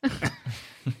great!"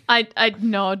 I'd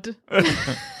nod.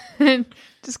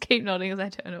 Just keep nodding as I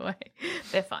turn away.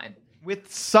 They're fine.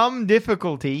 With some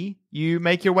difficulty, you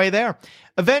make your way there.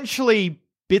 Eventually,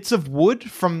 bits of wood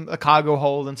from a cargo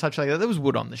hold and such like that. There was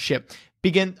wood on the ship.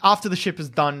 After the ship is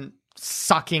done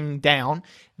sucking down,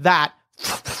 that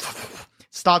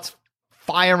starts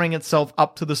firing itself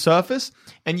up to the surface,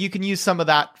 and you can use some of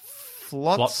that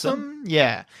flotsam?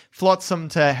 Yeah, flotsam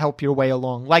to help your way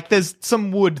along. Like there's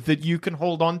some wood that you can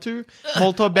hold on to,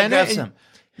 Molto Bene, got and some.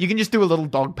 you can just do a little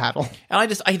dog paddle. And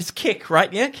I just kick,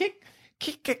 right? Yeah, kick.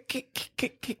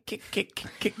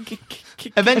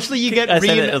 Eventually you get I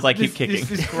said it as I keep kicking.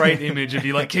 This great image of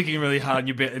you like kicking really hard and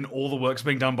you bit, and all the work's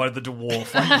being done by the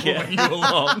dwarf like pulling you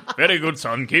along. Very good,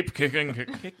 son. Keep kicking.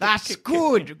 Kick. That's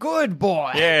good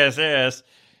boy. Yes.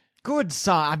 Good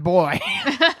son, boy.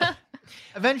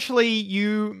 Eventually,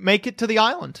 you make it to the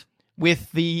island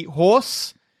with the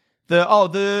horse. The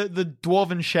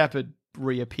dwarven shepherd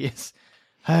reappears.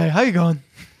 Hey, how you going?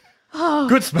 Oh,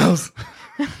 Good smells.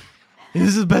 This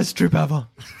is the best trip ever.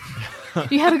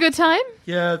 you had a good time?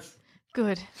 Yes.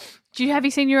 Good. Have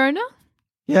you seen your owner?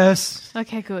 Yes.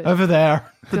 Okay, good. Over there.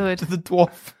 Good. The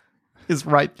dwarf is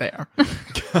right there.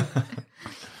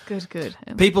 Good.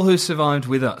 People who survived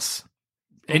with us.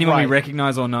 Anyone we Right.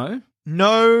 recognize or know?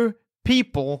 No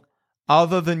people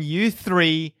other than you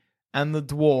three and the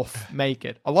dwarf make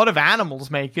it. A lot of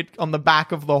animals make it on the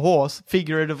back of the horse,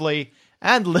 figuratively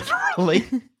and literally.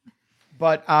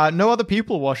 But no other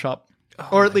people wash up.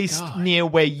 Or at least near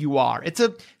where you are. It's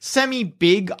a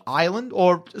semi-big island,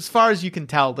 or as far as you can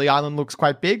tell, the island looks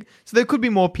quite big. So there could be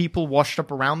more people washed up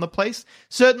around the place.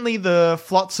 Certainly the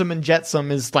flotsam and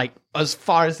jetsam is like as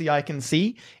far as the eye can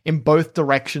see in both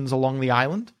directions along the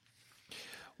island.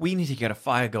 We need to get a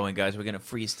fire going, guys. We're going to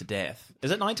freeze to death.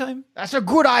 Is it nighttime? That's a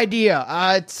good idea.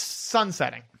 It's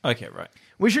sunsetting. Okay, right.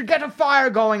 We should get a fire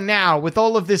going now with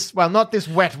all of this, well, not this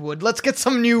wet wood. Let's get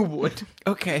some new wood.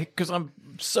 Okay, because I'm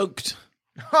soaked.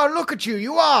 Oh, look at you.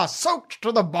 You are soaked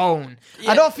to the bone.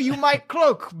 I'd offer you my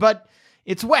cloak, but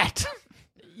it's wet.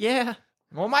 Yeah.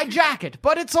 Or my jacket,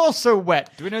 but it's also wet.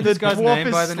 Do we know this guy's dwarf name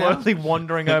is by the now? slowly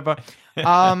wandering over.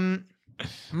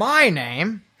 My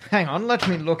name? Hang on, let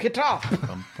me look it up.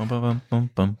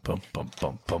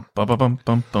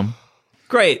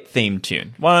 Great theme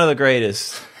tune. One of the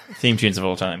greatest theme tunes of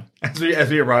all time. As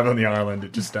we arrive on the island,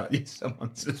 it just starts.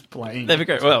 Someone's just playing. That'd be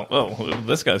great. Well,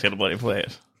 this guy's going to bloody play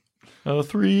it. A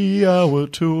 3-hour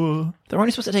tour. They're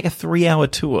only supposed to take a 3-hour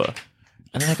tour.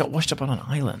 And then they got washed up on an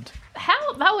island.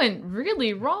 How that went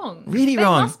really wrong. Really they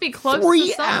wrong. Must be close 3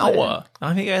 to somewhere. hour.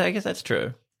 I guess that's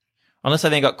true. Unless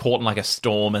they got caught in like a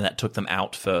storm and that took them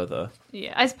out further.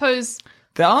 Yeah, I suppose.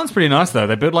 The island's pretty nice though.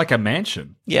 They built like a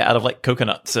mansion. Yeah, out of like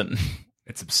coconuts and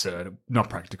It's absurd. Not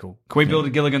practical. Can we build a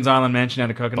Gilligan's Island mansion out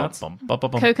of coconuts?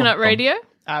 Coconut radio?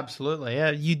 Absolutely,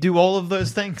 yeah. You do all of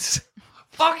those things.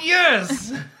 Fuck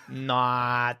yes!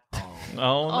 Not. Oh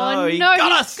no, Oh he no,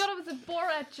 got he us! got it with a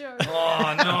Borat joke.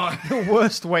 Oh no. The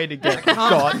worst way to get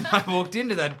got. I walked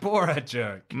into that Borat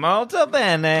joke. Molto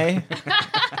bene.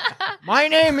 My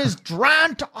name is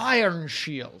Drant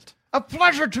Ironshield. A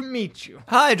pleasure to meet you.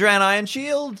 Hi, Dran Iron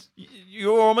Shield.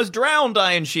 You're almost drowned,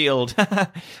 Iron Shield.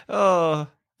 Oh,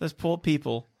 those poor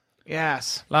people.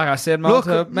 Yes. Like I said, Look,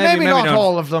 Malta, maybe not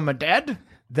all of them are dead.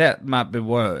 That might be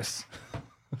worse.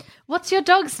 What's your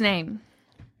dog's name?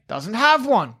 Doesn't have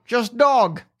one. Just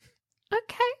dog.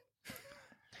 Okay.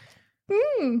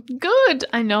 Good.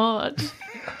 I nod.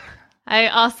 I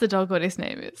asked the dog what his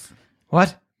name is.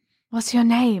 What? What's your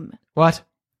name? What?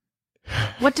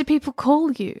 What do people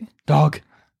call you? Dog.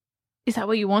 Is that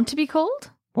what you want to be called?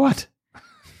 What?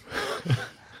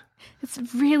 It's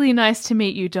really nice to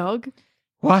meet you, dog.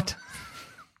 What?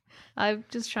 I'm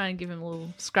just trying to give him a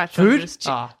little scratch under Food? his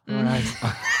chin. Ah, right.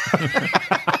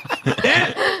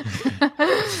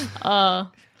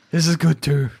 This is good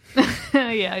too.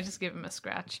 Yeah, I just give him a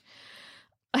scratch.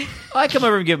 I come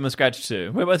over and give him a scratch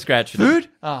too. We're both scratching. Food?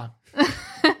 Ah.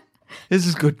 This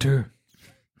is good too.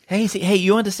 Hey,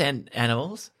 you understand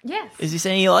animals? Yes. Is he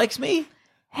saying he likes me?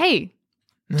 Hey,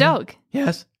 dog,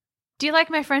 Yes. do you like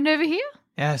my friend over here?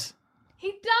 Yes.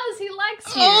 He does. He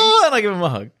likes you. Oh, and I give him a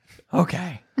hug.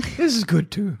 Okay. This is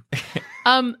good too.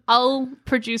 I'll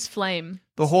produce flame.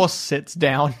 The horse sits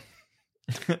down.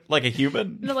 Like a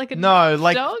human? Not like a No,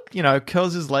 like, dog.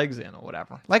 curls his legs in or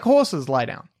whatever. Like horses lie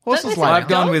down. Horses Don't they lie say I've down.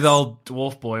 gone Dogs? with old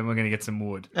dwarf boy, and we're going to get some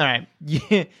wood. All right.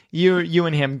 You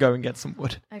and him go and get some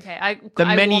wood. Okay, The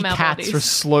I many warm our cats bodies. are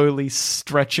slowly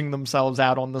stretching themselves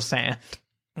out on the sand.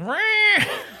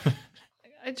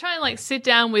 I try and sit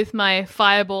down with my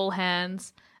fireball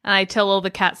hands, and I tell all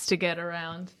the cats to get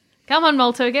around. Come on,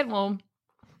 Molto, get warm.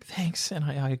 Thanks, and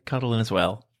I cuddle in as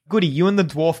well. Goody, you and the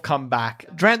dwarf come back.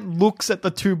 Drent looks at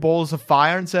the two balls of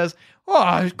fire and says, "Oh,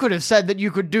 I could have said that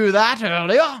you could do that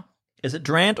earlier." Is it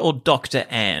Drant or Dr.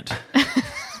 Ant?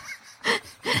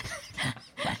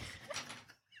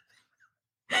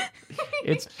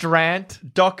 It's Drant.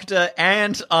 Dr.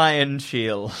 Ant Iron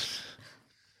Shield.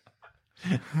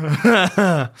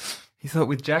 He thought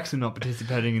with Jackson not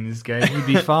participating in this game, he'd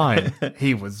be fine.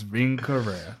 He was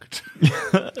incorrect.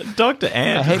 Dr.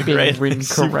 Ant I is hate a being great incorrect.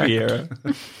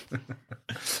 superhero.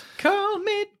 Call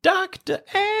me Dr.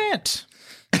 Ant.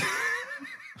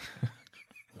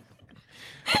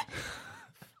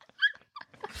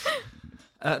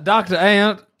 Dr.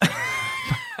 Ant,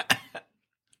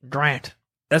 Drant.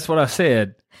 that's what I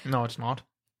said. No, it's not.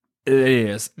 It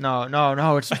is. No,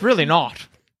 it's really not.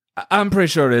 I'm pretty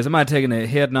sure it is. Am I taking a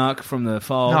head knock from the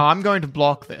fall? No, I'm going to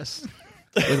block this.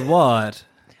 With what?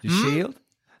 Your shield?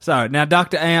 Sorry. Now,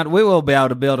 Dr. Ant, we will be able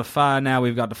to build a fire now.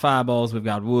 We've got the fireballs. We've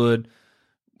got wood.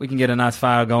 We can get a nice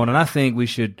fire going. And I think we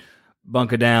should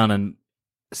bunker down and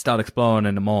start exploring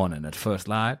in the morning at first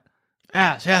light.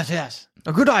 Yes.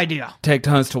 A good idea. Take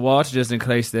turns to watch just in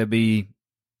case there be,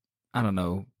 I don't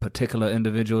know, particular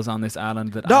individuals on this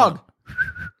island that... Dog,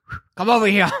 come over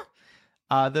here.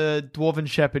 The dwarven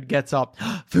shepherd gets up.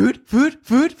 Food. This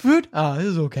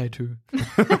is okay too.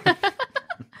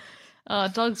 Oh,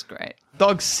 dog's great.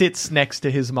 Dog sits next to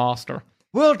his master.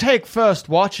 We'll take first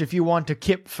watch if you want to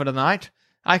kip for the night.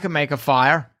 I can make a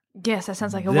fire. Yes, that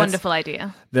sounds like a That's- wonderful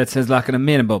idea. That sounds like an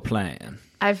amenable plan.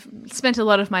 I've spent a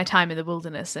lot of my time in the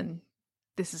wilderness, and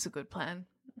this is a good plan.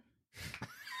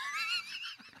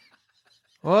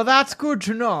 Well, that's good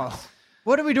to know.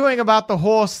 What are we doing about the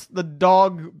horse, the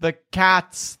dog, the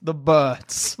cats, the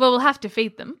birds? Well, we'll have to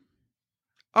feed them.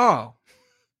 Oh.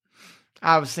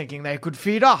 I was thinking they could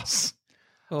feed us.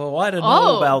 Oh, I don't Oh.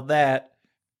 know about that.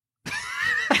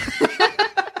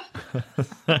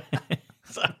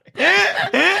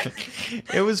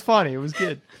 It was funny. It was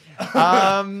good.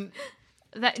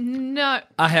 No.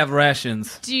 I have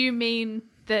rations. Do you mean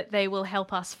that they will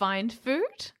help us find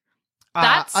food?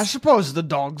 I suppose the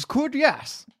dogs could,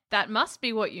 yes. That must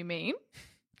be what you mean.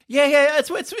 Yeah, it's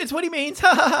what he means.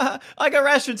 I got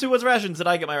rations. Who wants rations? And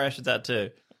I get my rations out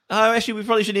too. Oh, actually, we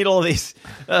probably should eat all of these.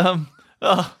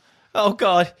 Oh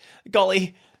God,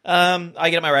 golly. I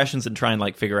get my rations and try and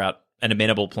like figure out an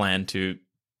amenable plan to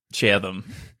share them.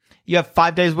 You have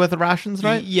 5 days worth of rations,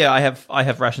 right? Yeah, I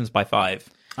have rations by 5.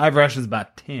 I have rations by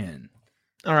 10.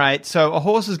 All right, so a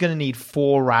horse is going to need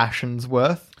 4 rations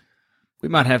worth. We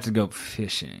might have to go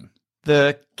fishing.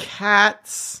 The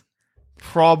cat's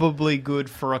probably good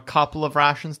for a couple of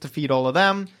rations to feed all of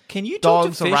them. Can you talk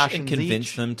Dogs to are fish rations and convince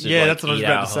each. them to Yeah, like, that's what I was eat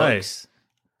about our to say. hooks?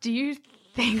 Do you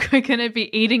think we're going to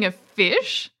be eating a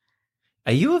fish?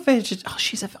 Are you a vegetarian? Oh,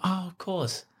 she's of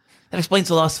course. That explains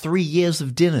the last 3 years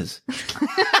of dinners.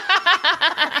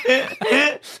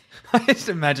 I just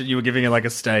imagine you were giving her like a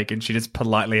steak and she just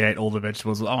politely ate all the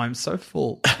vegetables. Oh, I'm so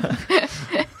full.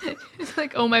 It's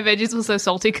like all my veggies were so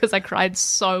salty because I cried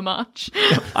so much.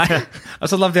 I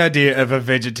also love the idea of a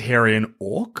vegetarian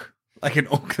orc. Like an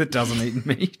orc that doesn't eat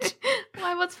meat.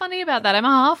 Why? What's funny about that? I'm a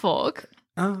half orc.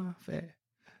 Oh, fair.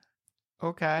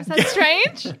 Okay. Is that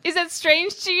strange? Is that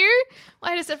strange to you?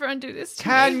 Why does everyone do this to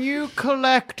me? Can you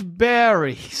collect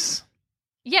berries?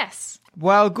 Yes.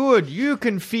 Well, good. You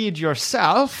can feed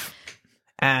yourself.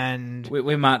 And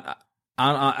We might,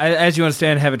 as you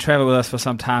understand, having traveled with us for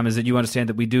some time, is that you understand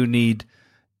that we do need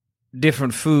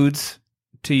different foods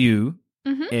to you,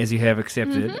 as you have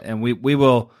accepted, and we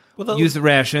will use the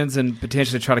rations and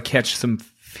potentially try to catch some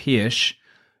fish,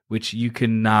 which you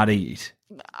cannot eat.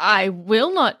 I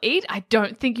will not eat. I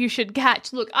don't think you should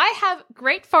catch. Look, I have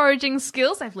great foraging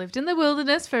skills. I've lived in the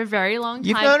wilderness for a very long time.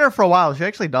 you've known her for a while. She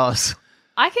actually does.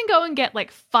 I can go and get like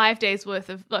 5 days worth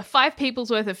of, like 5 people's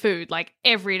worth of food, like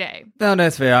every day. No,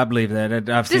 that's fair. I believe that.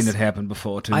 I've seen This- it happen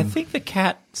before, too. I think the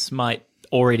cats might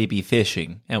already be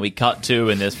fishing, and we cut to,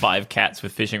 and there's 5 cats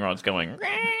with fishing rods going.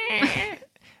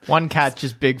 One cat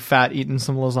just big fat eating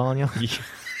some lasagna.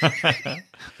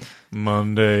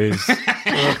 Mondays.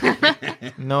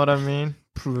 Know what I mean?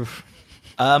 Proof.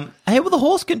 Hey, well, the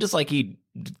horse can just like eat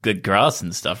the grass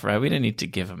and stuff, right? We don't need to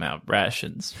give him our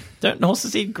rations. Don't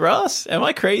horses eat grass? Am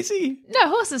I crazy? No,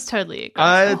 horses totally eat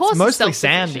grass. A horse It's is mostly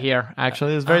sand self-sufficient. here,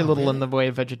 actually. There's very little in the way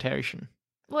of vegetation.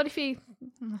 What if he...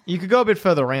 You could go a bit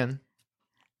further in.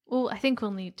 Well, I think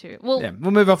we'll need to. Well, Yeah,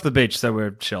 we'll move off the beach so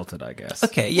we're sheltered, I guess.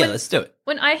 Okay, yeah, let's do it.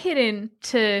 when I head in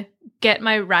to get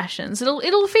my rations,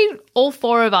 it'll feed all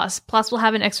 4 of us. Plus, we'll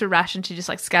have an extra ration to just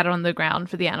like scatter on the ground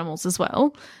for the animals as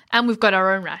well. And we've got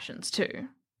our own rations too.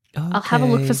 I'll have a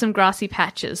look for some grassy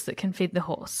patches that can feed the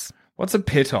horse. What's a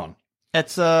piton?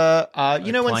 It's you know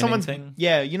when climbing someone's thing?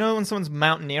 you know when someone's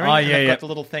mountaineering Oh, and yeah, they've yeah. got the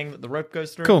little thing that the rope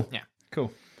goes through. Cool. Yeah.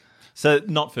 Cool. So,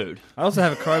 not food. I also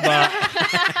have a crowbar.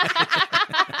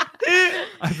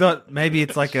 I thought maybe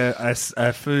it's like a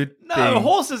food No, thing.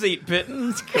 horses eat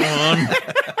bitterns. Come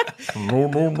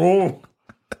on. No.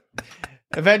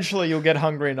 Eventually, you'll get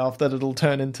hungry enough that it'll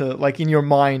turn into, like, in your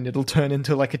mind, it'll turn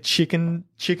into like a chicken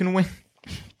wing.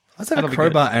 Let's have That'll a be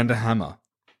crowbar and a hammer.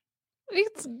 You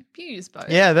use both.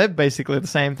 Yeah, they're basically the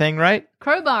same thing, right?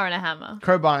 Crowbar and a hammer.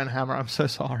 Crowbar and hammer. I'm so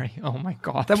sorry. Oh my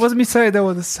god. That wasn't me saying they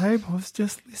were the same. I was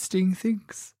just listing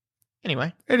things.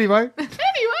 Anyway, Anyway.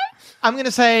 I'm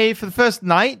gonna say for the first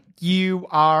night, you're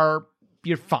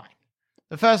fine.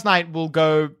 The first night will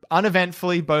go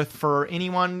uneventfully, both for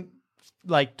anyone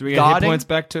like Do we get hit guarding. points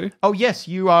back too? Oh yes,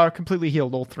 you are completely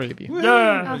healed, all three of you.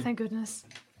 Oh, thank goodness.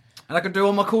 And I can do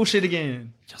all my cool shit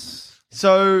again.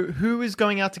 So who is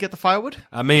going out to get the firewood?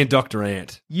 Me and Dr.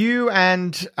 Ant. You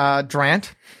and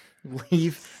Drant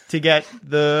leave to get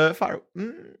the fire.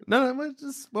 No, we're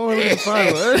just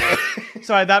firewood.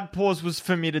 Sorry, that pause was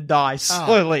for me to die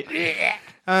slowly.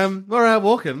 All right,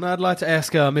 walking. I'd like to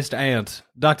ask Mr. Ant,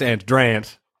 Dr. Ant,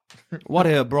 Drant,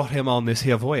 what brought him on this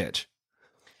here voyage?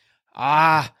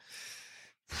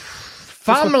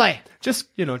 Family. Just,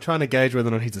 trying to gauge whether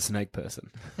or not he's a snake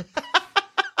person.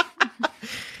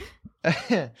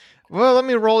 Well, let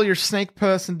me roll your snake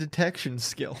person detection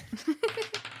skill.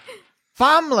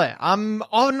 Family, I'm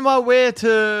on my way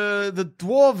to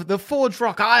the Forge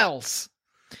Rock Isles.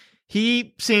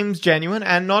 He seems genuine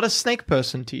and not a snake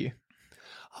person to you.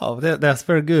 Oh, that's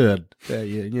very good.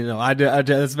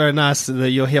 It's very nice that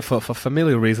you're here for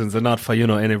familial reasons and not for,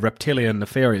 any reptilian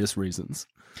nefarious reasons.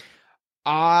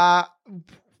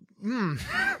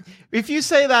 If you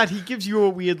say that, he gives you a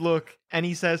weird look and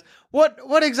he says, What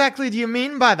exactly do you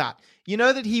mean by that? You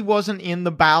know that he wasn't in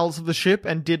the bowels of the ship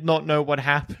and did not know what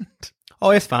happened. Oh,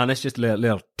 it's fine. It's just a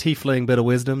little tiefling bit of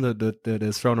wisdom that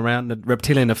is thrown around. The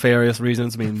reptilian nefarious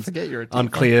reasons means Forget you're a tiefling.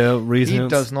 unclear reasons. He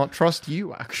does not trust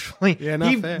you, actually. Yeah, not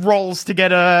he fair. rolls to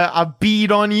get a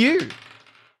bead on you.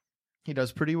 He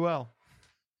does pretty well.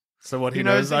 So what, he He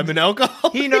knows knows I'm an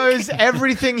alcoholic? He knows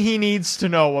everything he needs to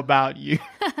know about you.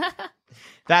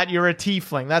 That you're a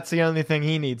tiefling. That's the only thing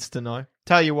he needs to know.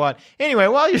 Tell you what. Anyway,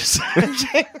 while you're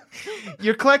searching,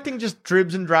 you're collecting just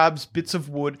dribs and drabs, bits of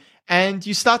wood, and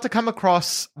you start to come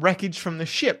across wreckage from the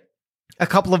ship. A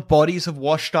couple of bodies have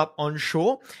washed up on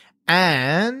shore,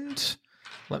 and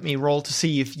let me roll to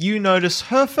see if you notice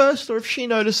her first or if she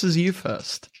notices you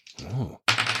first. Oh.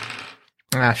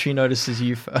 She notices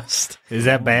you first. Is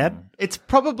that bad? It's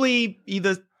probably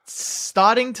either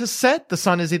starting to set, the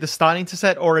sun is either starting to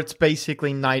set, or it's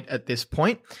basically night at this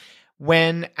point,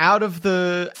 when out of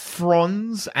the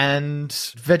fronds and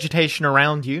vegetation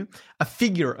around you, a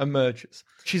figure emerges.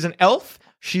 She's an elf.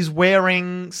 She's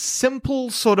wearing simple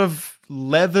sort of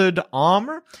leathered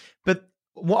armor, but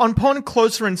upon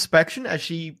closer inspection, as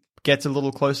she gets a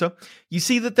little closer, you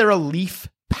see that there are leaf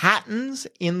patterns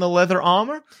in the leather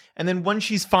armor, and then when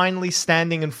she's finally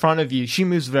standing in front of you, she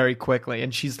moves very quickly,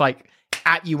 and she's like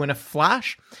at you in a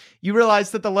flash. You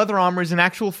realize that the leather armor is in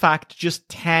actual fact just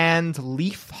tanned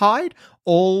leaf hide,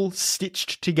 all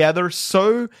stitched together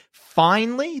so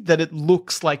finely that it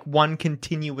looks like one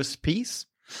continuous piece.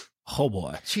 Oh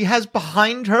boy. She has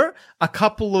behind her a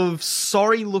couple of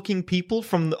sorry-looking people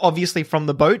obviously from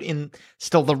the boat in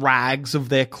still the rags of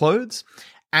their clothes.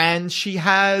 And she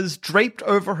has draped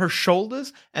over her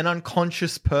shoulders an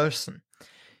unconscious person.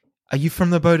 Are you from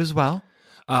the boat as well?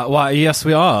 Why, yes,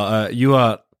 we are. You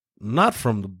are not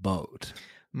from the boat.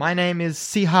 My name is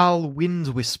Sihal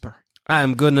Windswhisper. I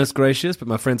am goodness gracious, but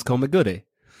my friends call me Goody.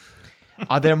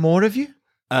 Are there more of you?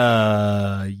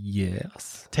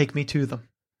 Yes. Take me to them.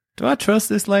 Do I trust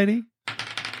this lady?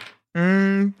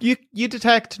 You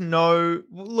detect no.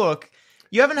 Look,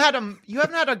 you haven't had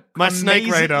a. My snake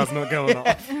amazing- radar's not going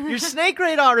off. Your snake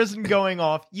radar isn't going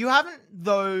off. You haven't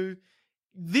though.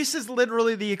 This is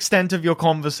literally the extent of your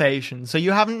conversation, so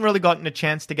you haven't really gotten a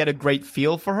chance to get a great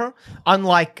feel for her.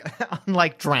 Unlike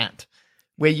Drant,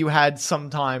 where you had some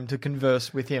time to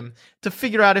converse with him to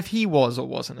figure out if he was or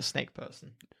wasn't a snake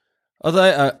person.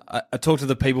 Although I talked to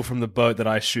the people from the boat that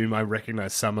I assume I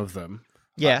recognize some of them.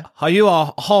 Yeah. Are you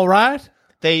all right?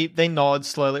 They nod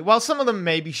slowly. Well, some of them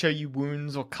maybe show you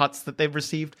wounds or cuts that they've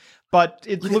received, but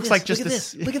it looks like just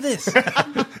this. Look at this.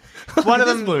 One of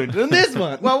them. wound and this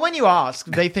one. Well, when you ask,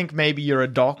 they think maybe you're a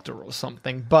doctor or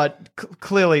something, but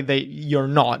clearly you're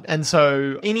not. And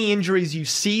so any injuries you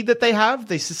see that they have,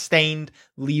 they sustained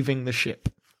leaving the ship.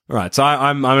 Right, so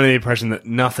I'm under the impression that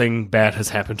nothing bad has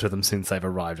happened to them since they've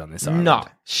arrived on this island. No,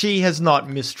 she has not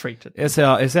mistreated. Is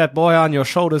that boy on your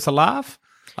shoulders alive?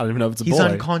 I don't even know if it's a He's boy.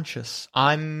 unconscious.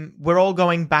 We're all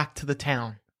going back to the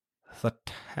town. The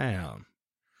town.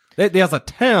 There's a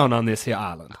town on this here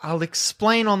island. I'll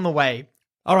explain on the way.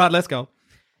 All right, let's go.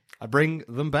 I bring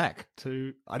them back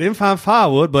to. I didn't find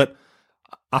firewood, but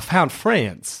I found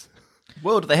friends.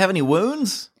 Well, do they have any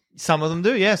wounds? Some of them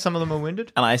do, yeah. Some of them are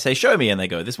wounded. And I say, show me, and they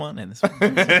go, this one and this one.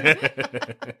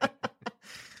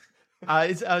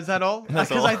 Is that all? That's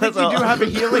Because all. I think That's all. you do have a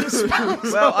healing spell.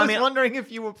 So Well, I I mean- was wondering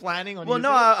if you were planning on Well,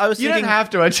 using no, it. I was You thinking- don't have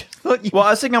to. I just thought you... Well, I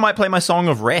was thinking I might play my Song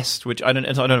of Rest, which I don't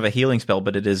have a healing spell,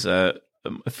 but it is a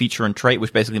feature and trait,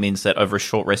 which basically means that over a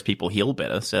short rest, people heal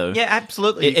better. So Yeah,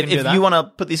 absolutely. if you want to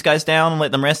put these guys down and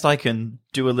let them rest, I can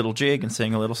do a little jig and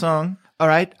sing a little song. All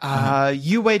right.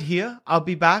 You wait here. I'll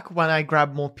be back when I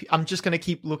grab more. I'm just going to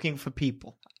keep looking for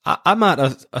people. I might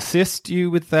assist you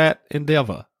with that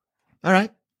endeavor. All right.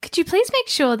 Could you please make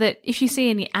sure that if you see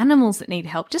any animals that need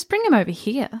help, just bring them over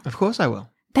here? Of course I will.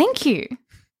 Thank you.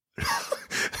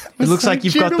 It looks like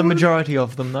you've got the majority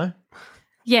of them, though.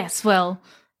 Yes, well,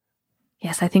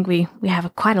 yes, I think we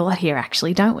have quite a lot here,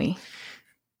 actually, don't we?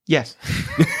 Yes.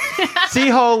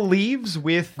 Seahole leaves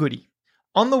with Goody.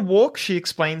 On the walk, she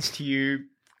explains to you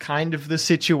kind of the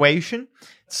situation.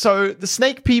 So the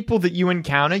snake people that you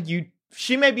encounter,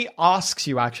 she maybe asks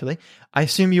you, actually. I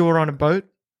assume you were on a boat?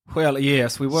 Well,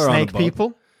 yes, we were on a Snake boat.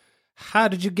 people? How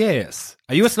did you guess?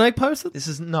 Are you a snake person?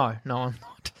 No, I'm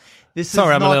not.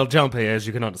 Sorry, I'm a little jumpy, as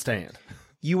you can understand.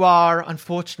 You are,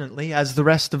 unfortunately, as the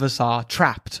rest of us are,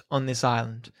 trapped on this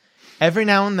island. Every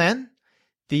now and then,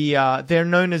 they're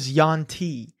known as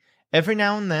Yanti. Every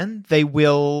now and then, they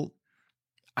will,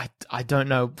 I don't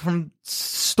know, from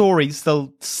stories,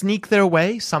 they'll sneak their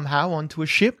way somehow onto a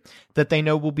ship that they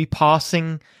know will be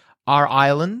passing our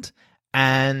island,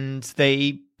 and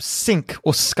they sink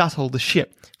or scuttle the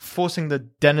ship, forcing the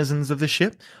denizens of the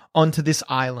ship onto this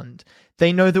island.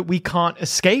 They know that we can't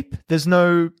escape. There's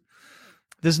no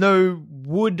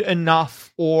wood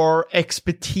enough or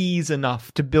expertise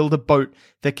enough to build a boat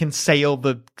that can sail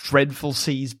the dreadful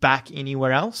seas back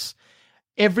anywhere else.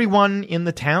 Everyone in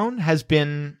the town has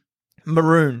been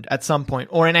marooned at some point,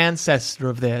 or an ancestor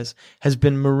of theirs has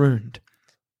been marooned.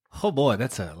 Oh boy,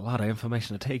 that's a lot of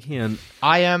information to take in.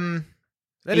 I am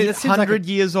That seems like 800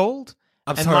 years old.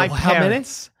 I'm and sorry, my how many?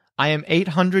 parents, I am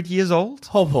 800 years old.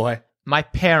 Oh boy. My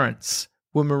parents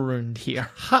were marooned here.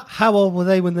 How old were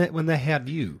they when they had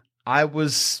you? I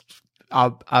was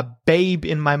a babe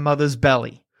in my mother's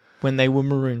belly when they were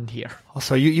marooned here. Oh,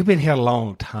 so you've been here a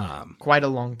long time. Quite a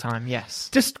long time, yes.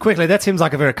 Just quickly, that seems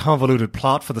like a very convoluted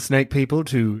plot for the snake people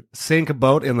to sink a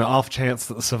boat in the off chance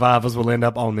that the survivors will end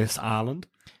up on this island.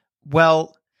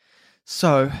 Well,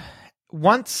 so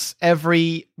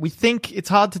we think it's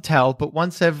hard to tell, but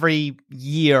once every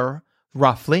year,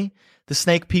 roughly, the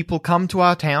snake people come to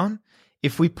our town.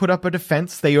 If we put up a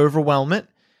defense, they overwhelm it,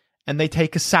 and they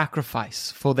take a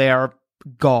sacrifice for their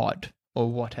god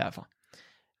or whatever.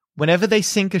 Whenever they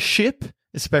sink a ship,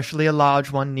 especially a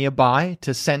large one nearby,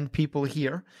 to send people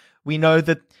here, we know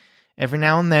that every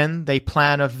now and then they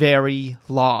plan a very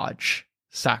large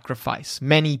sacrifice.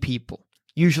 Many people.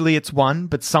 Usually it's one,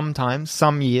 but sometimes,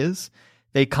 some years,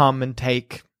 they come and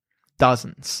take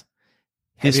dozens.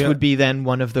 This would be then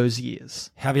one of those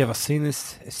years. Have you ever seen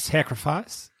this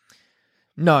sacrifice?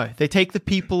 No, they take the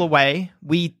people away.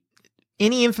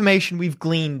 Any information we've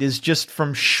gleaned is just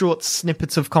from short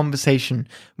snippets of conversation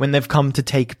when they've come to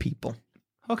take people.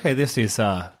 Okay, this is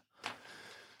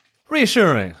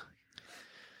reassuring.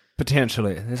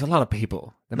 Potentially. There's a lot of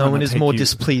people. No one is more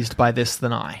displeased by this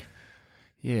than I.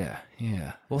 Yeah.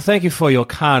 Well, thank you for your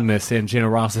kindness and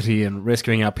generosity in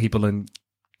rescuing our people and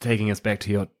taking us back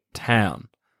to your town.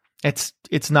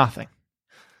 It's nothing.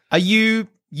 Are you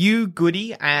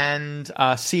Goody and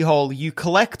Seahole, you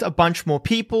collect a bunch more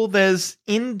people. There's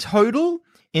in total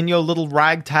in your little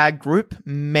ragtag group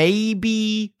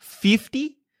maybe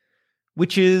 50,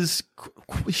 which is,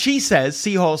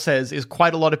 Seahole says, is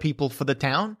quite a lot of people for the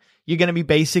town. You're going to be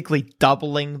basically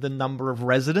doubling the number of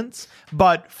residents.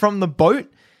 But from the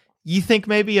boat, you think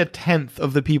maybe a 10th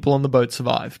of the people on the boat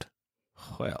survived.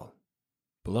 Well,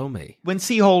 below me. When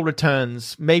Seahole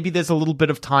returns, maybe there's a little bit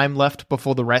of time left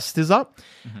before the rest is up.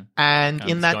 Mm-hmm. And I'm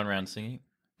in just that... going around singing.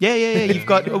 Yeah. You've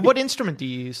got... What instrument do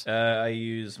you use? I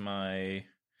use my...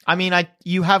 I mean,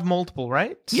 you have multiple,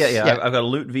 right? Yeah. I've got a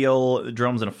lute, viol,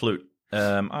 drums, and a flute.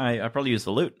 I probably use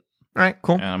the lute. All right,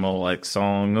 cool. And I'm all like,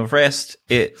 Song of Rest,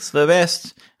 it's the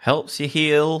best, helps you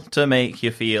heal to make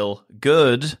you feel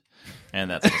good. And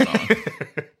that's the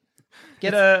song.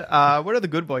 Get a, what are the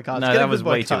good boy cards? No, Get a that good was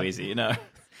boy way card. too easy, you know.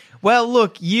 Well,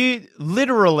 look, you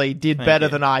literally did better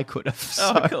you. than I could have.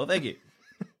 So. Oh, cool, thank you.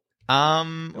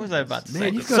 What was I about to say?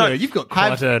 Man, you've got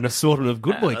quite an assortment of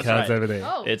good boy that's cards right. over there.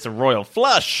 Oh, It's a royal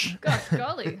flush. gosh,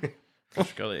 golly.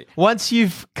 Golly. Once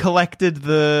you've collected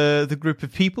the group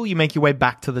of people, you make your way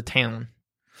back to the town.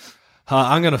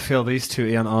 I'm going to fill these two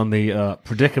in on the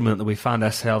predicament that we find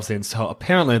ourselves in. So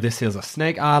apparently this is a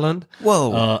snake island.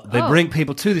 Whoa. They bring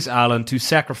people to this island to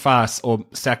sacrifice, or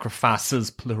sacrifices,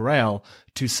 plural,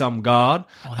 to some god.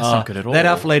 Oh, that's not good at all. That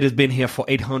elf lady's been here for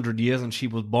 800 years, and she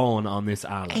was born on this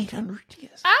island. 800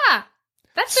 years. Ah,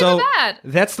 that's super bad.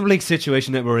 That's the bleak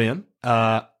situation that we're in.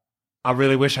 I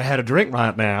really wish I had a drink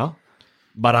right now,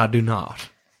 but I do not.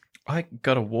 I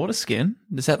got a water skin.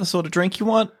 Is that the sort of drink you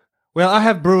want? Well, I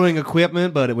have brewing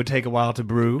equipment, but it would take a while to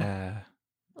brew. Well,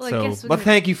 I guess But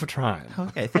thank you for trying.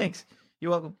 Okay, thanks.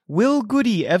 You're welcome. Will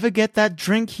Goody ever get that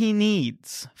drink he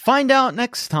needs? Find out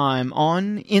next time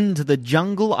on Into the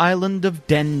Jungle Island of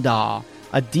Dendar,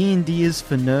 a D&D is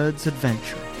for Nerds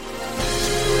adventure.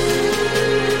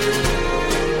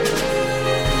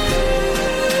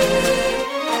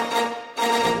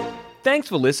 Thanks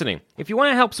for listening. If you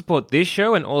want to help support this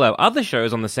show and all our other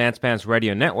shows on the Sanspants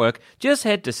Radio Network, just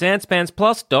head to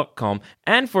sanspantsplus.com,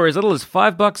 and for as little as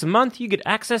 $5 a month, you get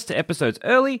access to episodes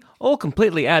early, all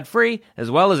completely ad-free, as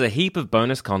well as a heap of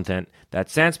bonus content.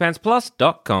 That's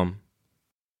sanspantsplus.com.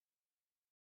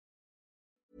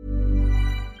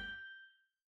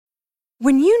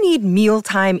 When you need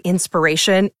mealtime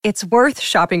inspiration, it's worth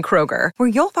shopping Kroger, where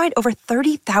you'll find over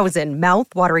 30,000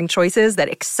 mouth-watering choices that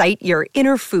excite your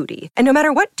inner foodie. And no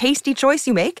matter what tasty choice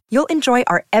you make, you'll enjoy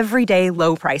our everyday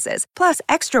low prices, plus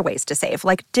extra ways to save,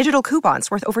 like digital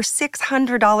coupons worth over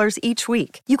 $600 each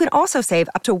week. You can also save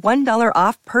up to $1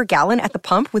 off per gallon at the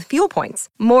pump with fuel points.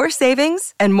 More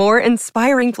savings and more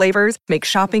inspiring flavors make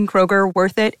shopping Kroger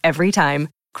worth it every time.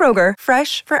 Kroger,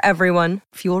 fresh for everyone.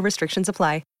 Fuel restrictions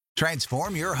apply.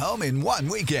 Transform your home in one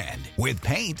weekend with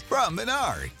paint from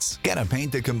Menards. Get a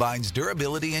paint that combines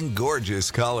durability and gorgeous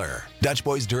color. Dutch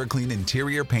Boys DuraClean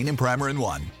Interior Paint and Primer in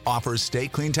One offers Stay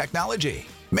Clean technology,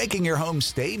 making your home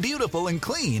stay beautiful and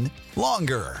clean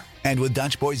longer. And with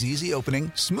Dutch Boy's easy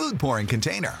opening, smooth pouring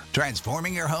container,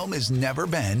 transforming your home has never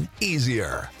been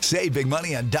easier. Save big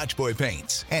money on Dutch Boy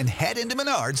paints and head into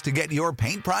Menards to get your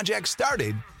paint project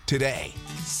started today.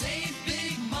 Save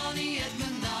big money at Menards.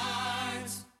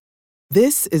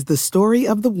 This is the story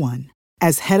of the one.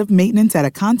 As head of maintenance at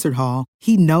a concert hall,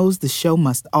 he knows the show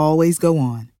must always go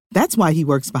on. That's why he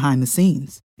works behind the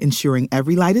scenes, ensuring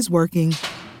every light is working,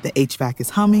 the HVAC is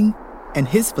humming, and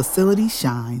his facility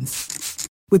shines.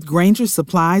 With Grainger's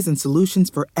supplies and solutions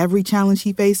for every challenge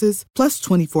he faces, plus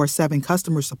 24/7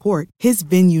 customer support, his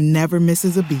venue never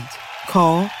misses a beat.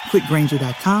 Call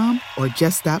quickgrainger.com or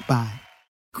just stop by.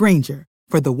 Grainger,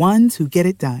 for the ones who get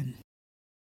it done.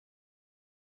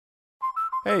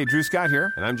 Hey, Drew Scott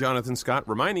here, and I'm Jonathan Scott,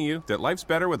 reminding you that life's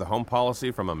better with a home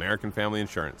policy from American Family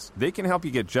Insurance. They can help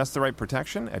you get just the right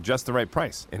protection at just the right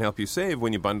price and help you save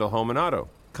when you bundle home and auto.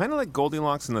 Kind of like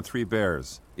Goldilocks and the Three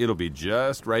Bears. It'll be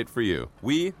just right for you.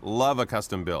 We love a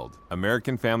custom build.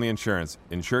 American Family Insurance.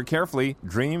 Insure carefully,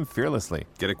 dream fearlessly.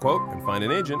 Get a quote and find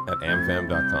an agent at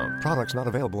amfam.com. Products not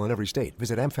available in every state.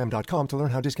 Visit amfam.com to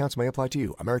learn how discounts may apply to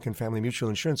you. American Family Mutual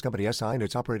Insurance Company, SI, and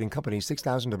its operating company,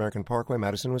 6000 American Parkway,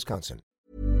 Madison, Wisconsin.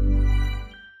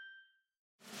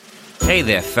 Hey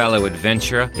there, fellow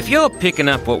adventurer. If you're picking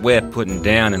up what we're putting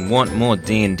down and want more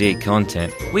D&D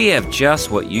content, we have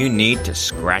just what you need to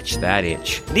scratch that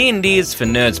itch. D&D is for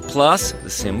Nerds Plus, the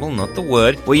symbol, not the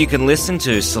word, where you can listen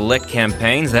to select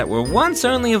campaigns that were once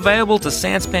only available to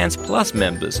Sanspants Plus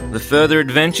members. The further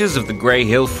adventures of the Grey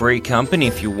Hill Free Company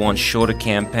if you want shorter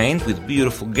campaigns with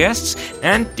beautiful guests,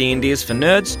 and D&D is for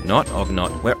Nerds, not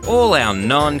Ognot, where all our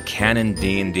non-canon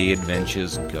D&D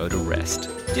adventures go to rest.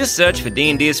 Just search for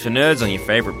D&D is for Nerds on your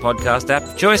favorite podcast app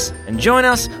of choice and join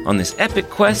us on this epic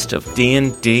quest of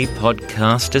D&D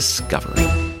podcast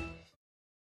discovery.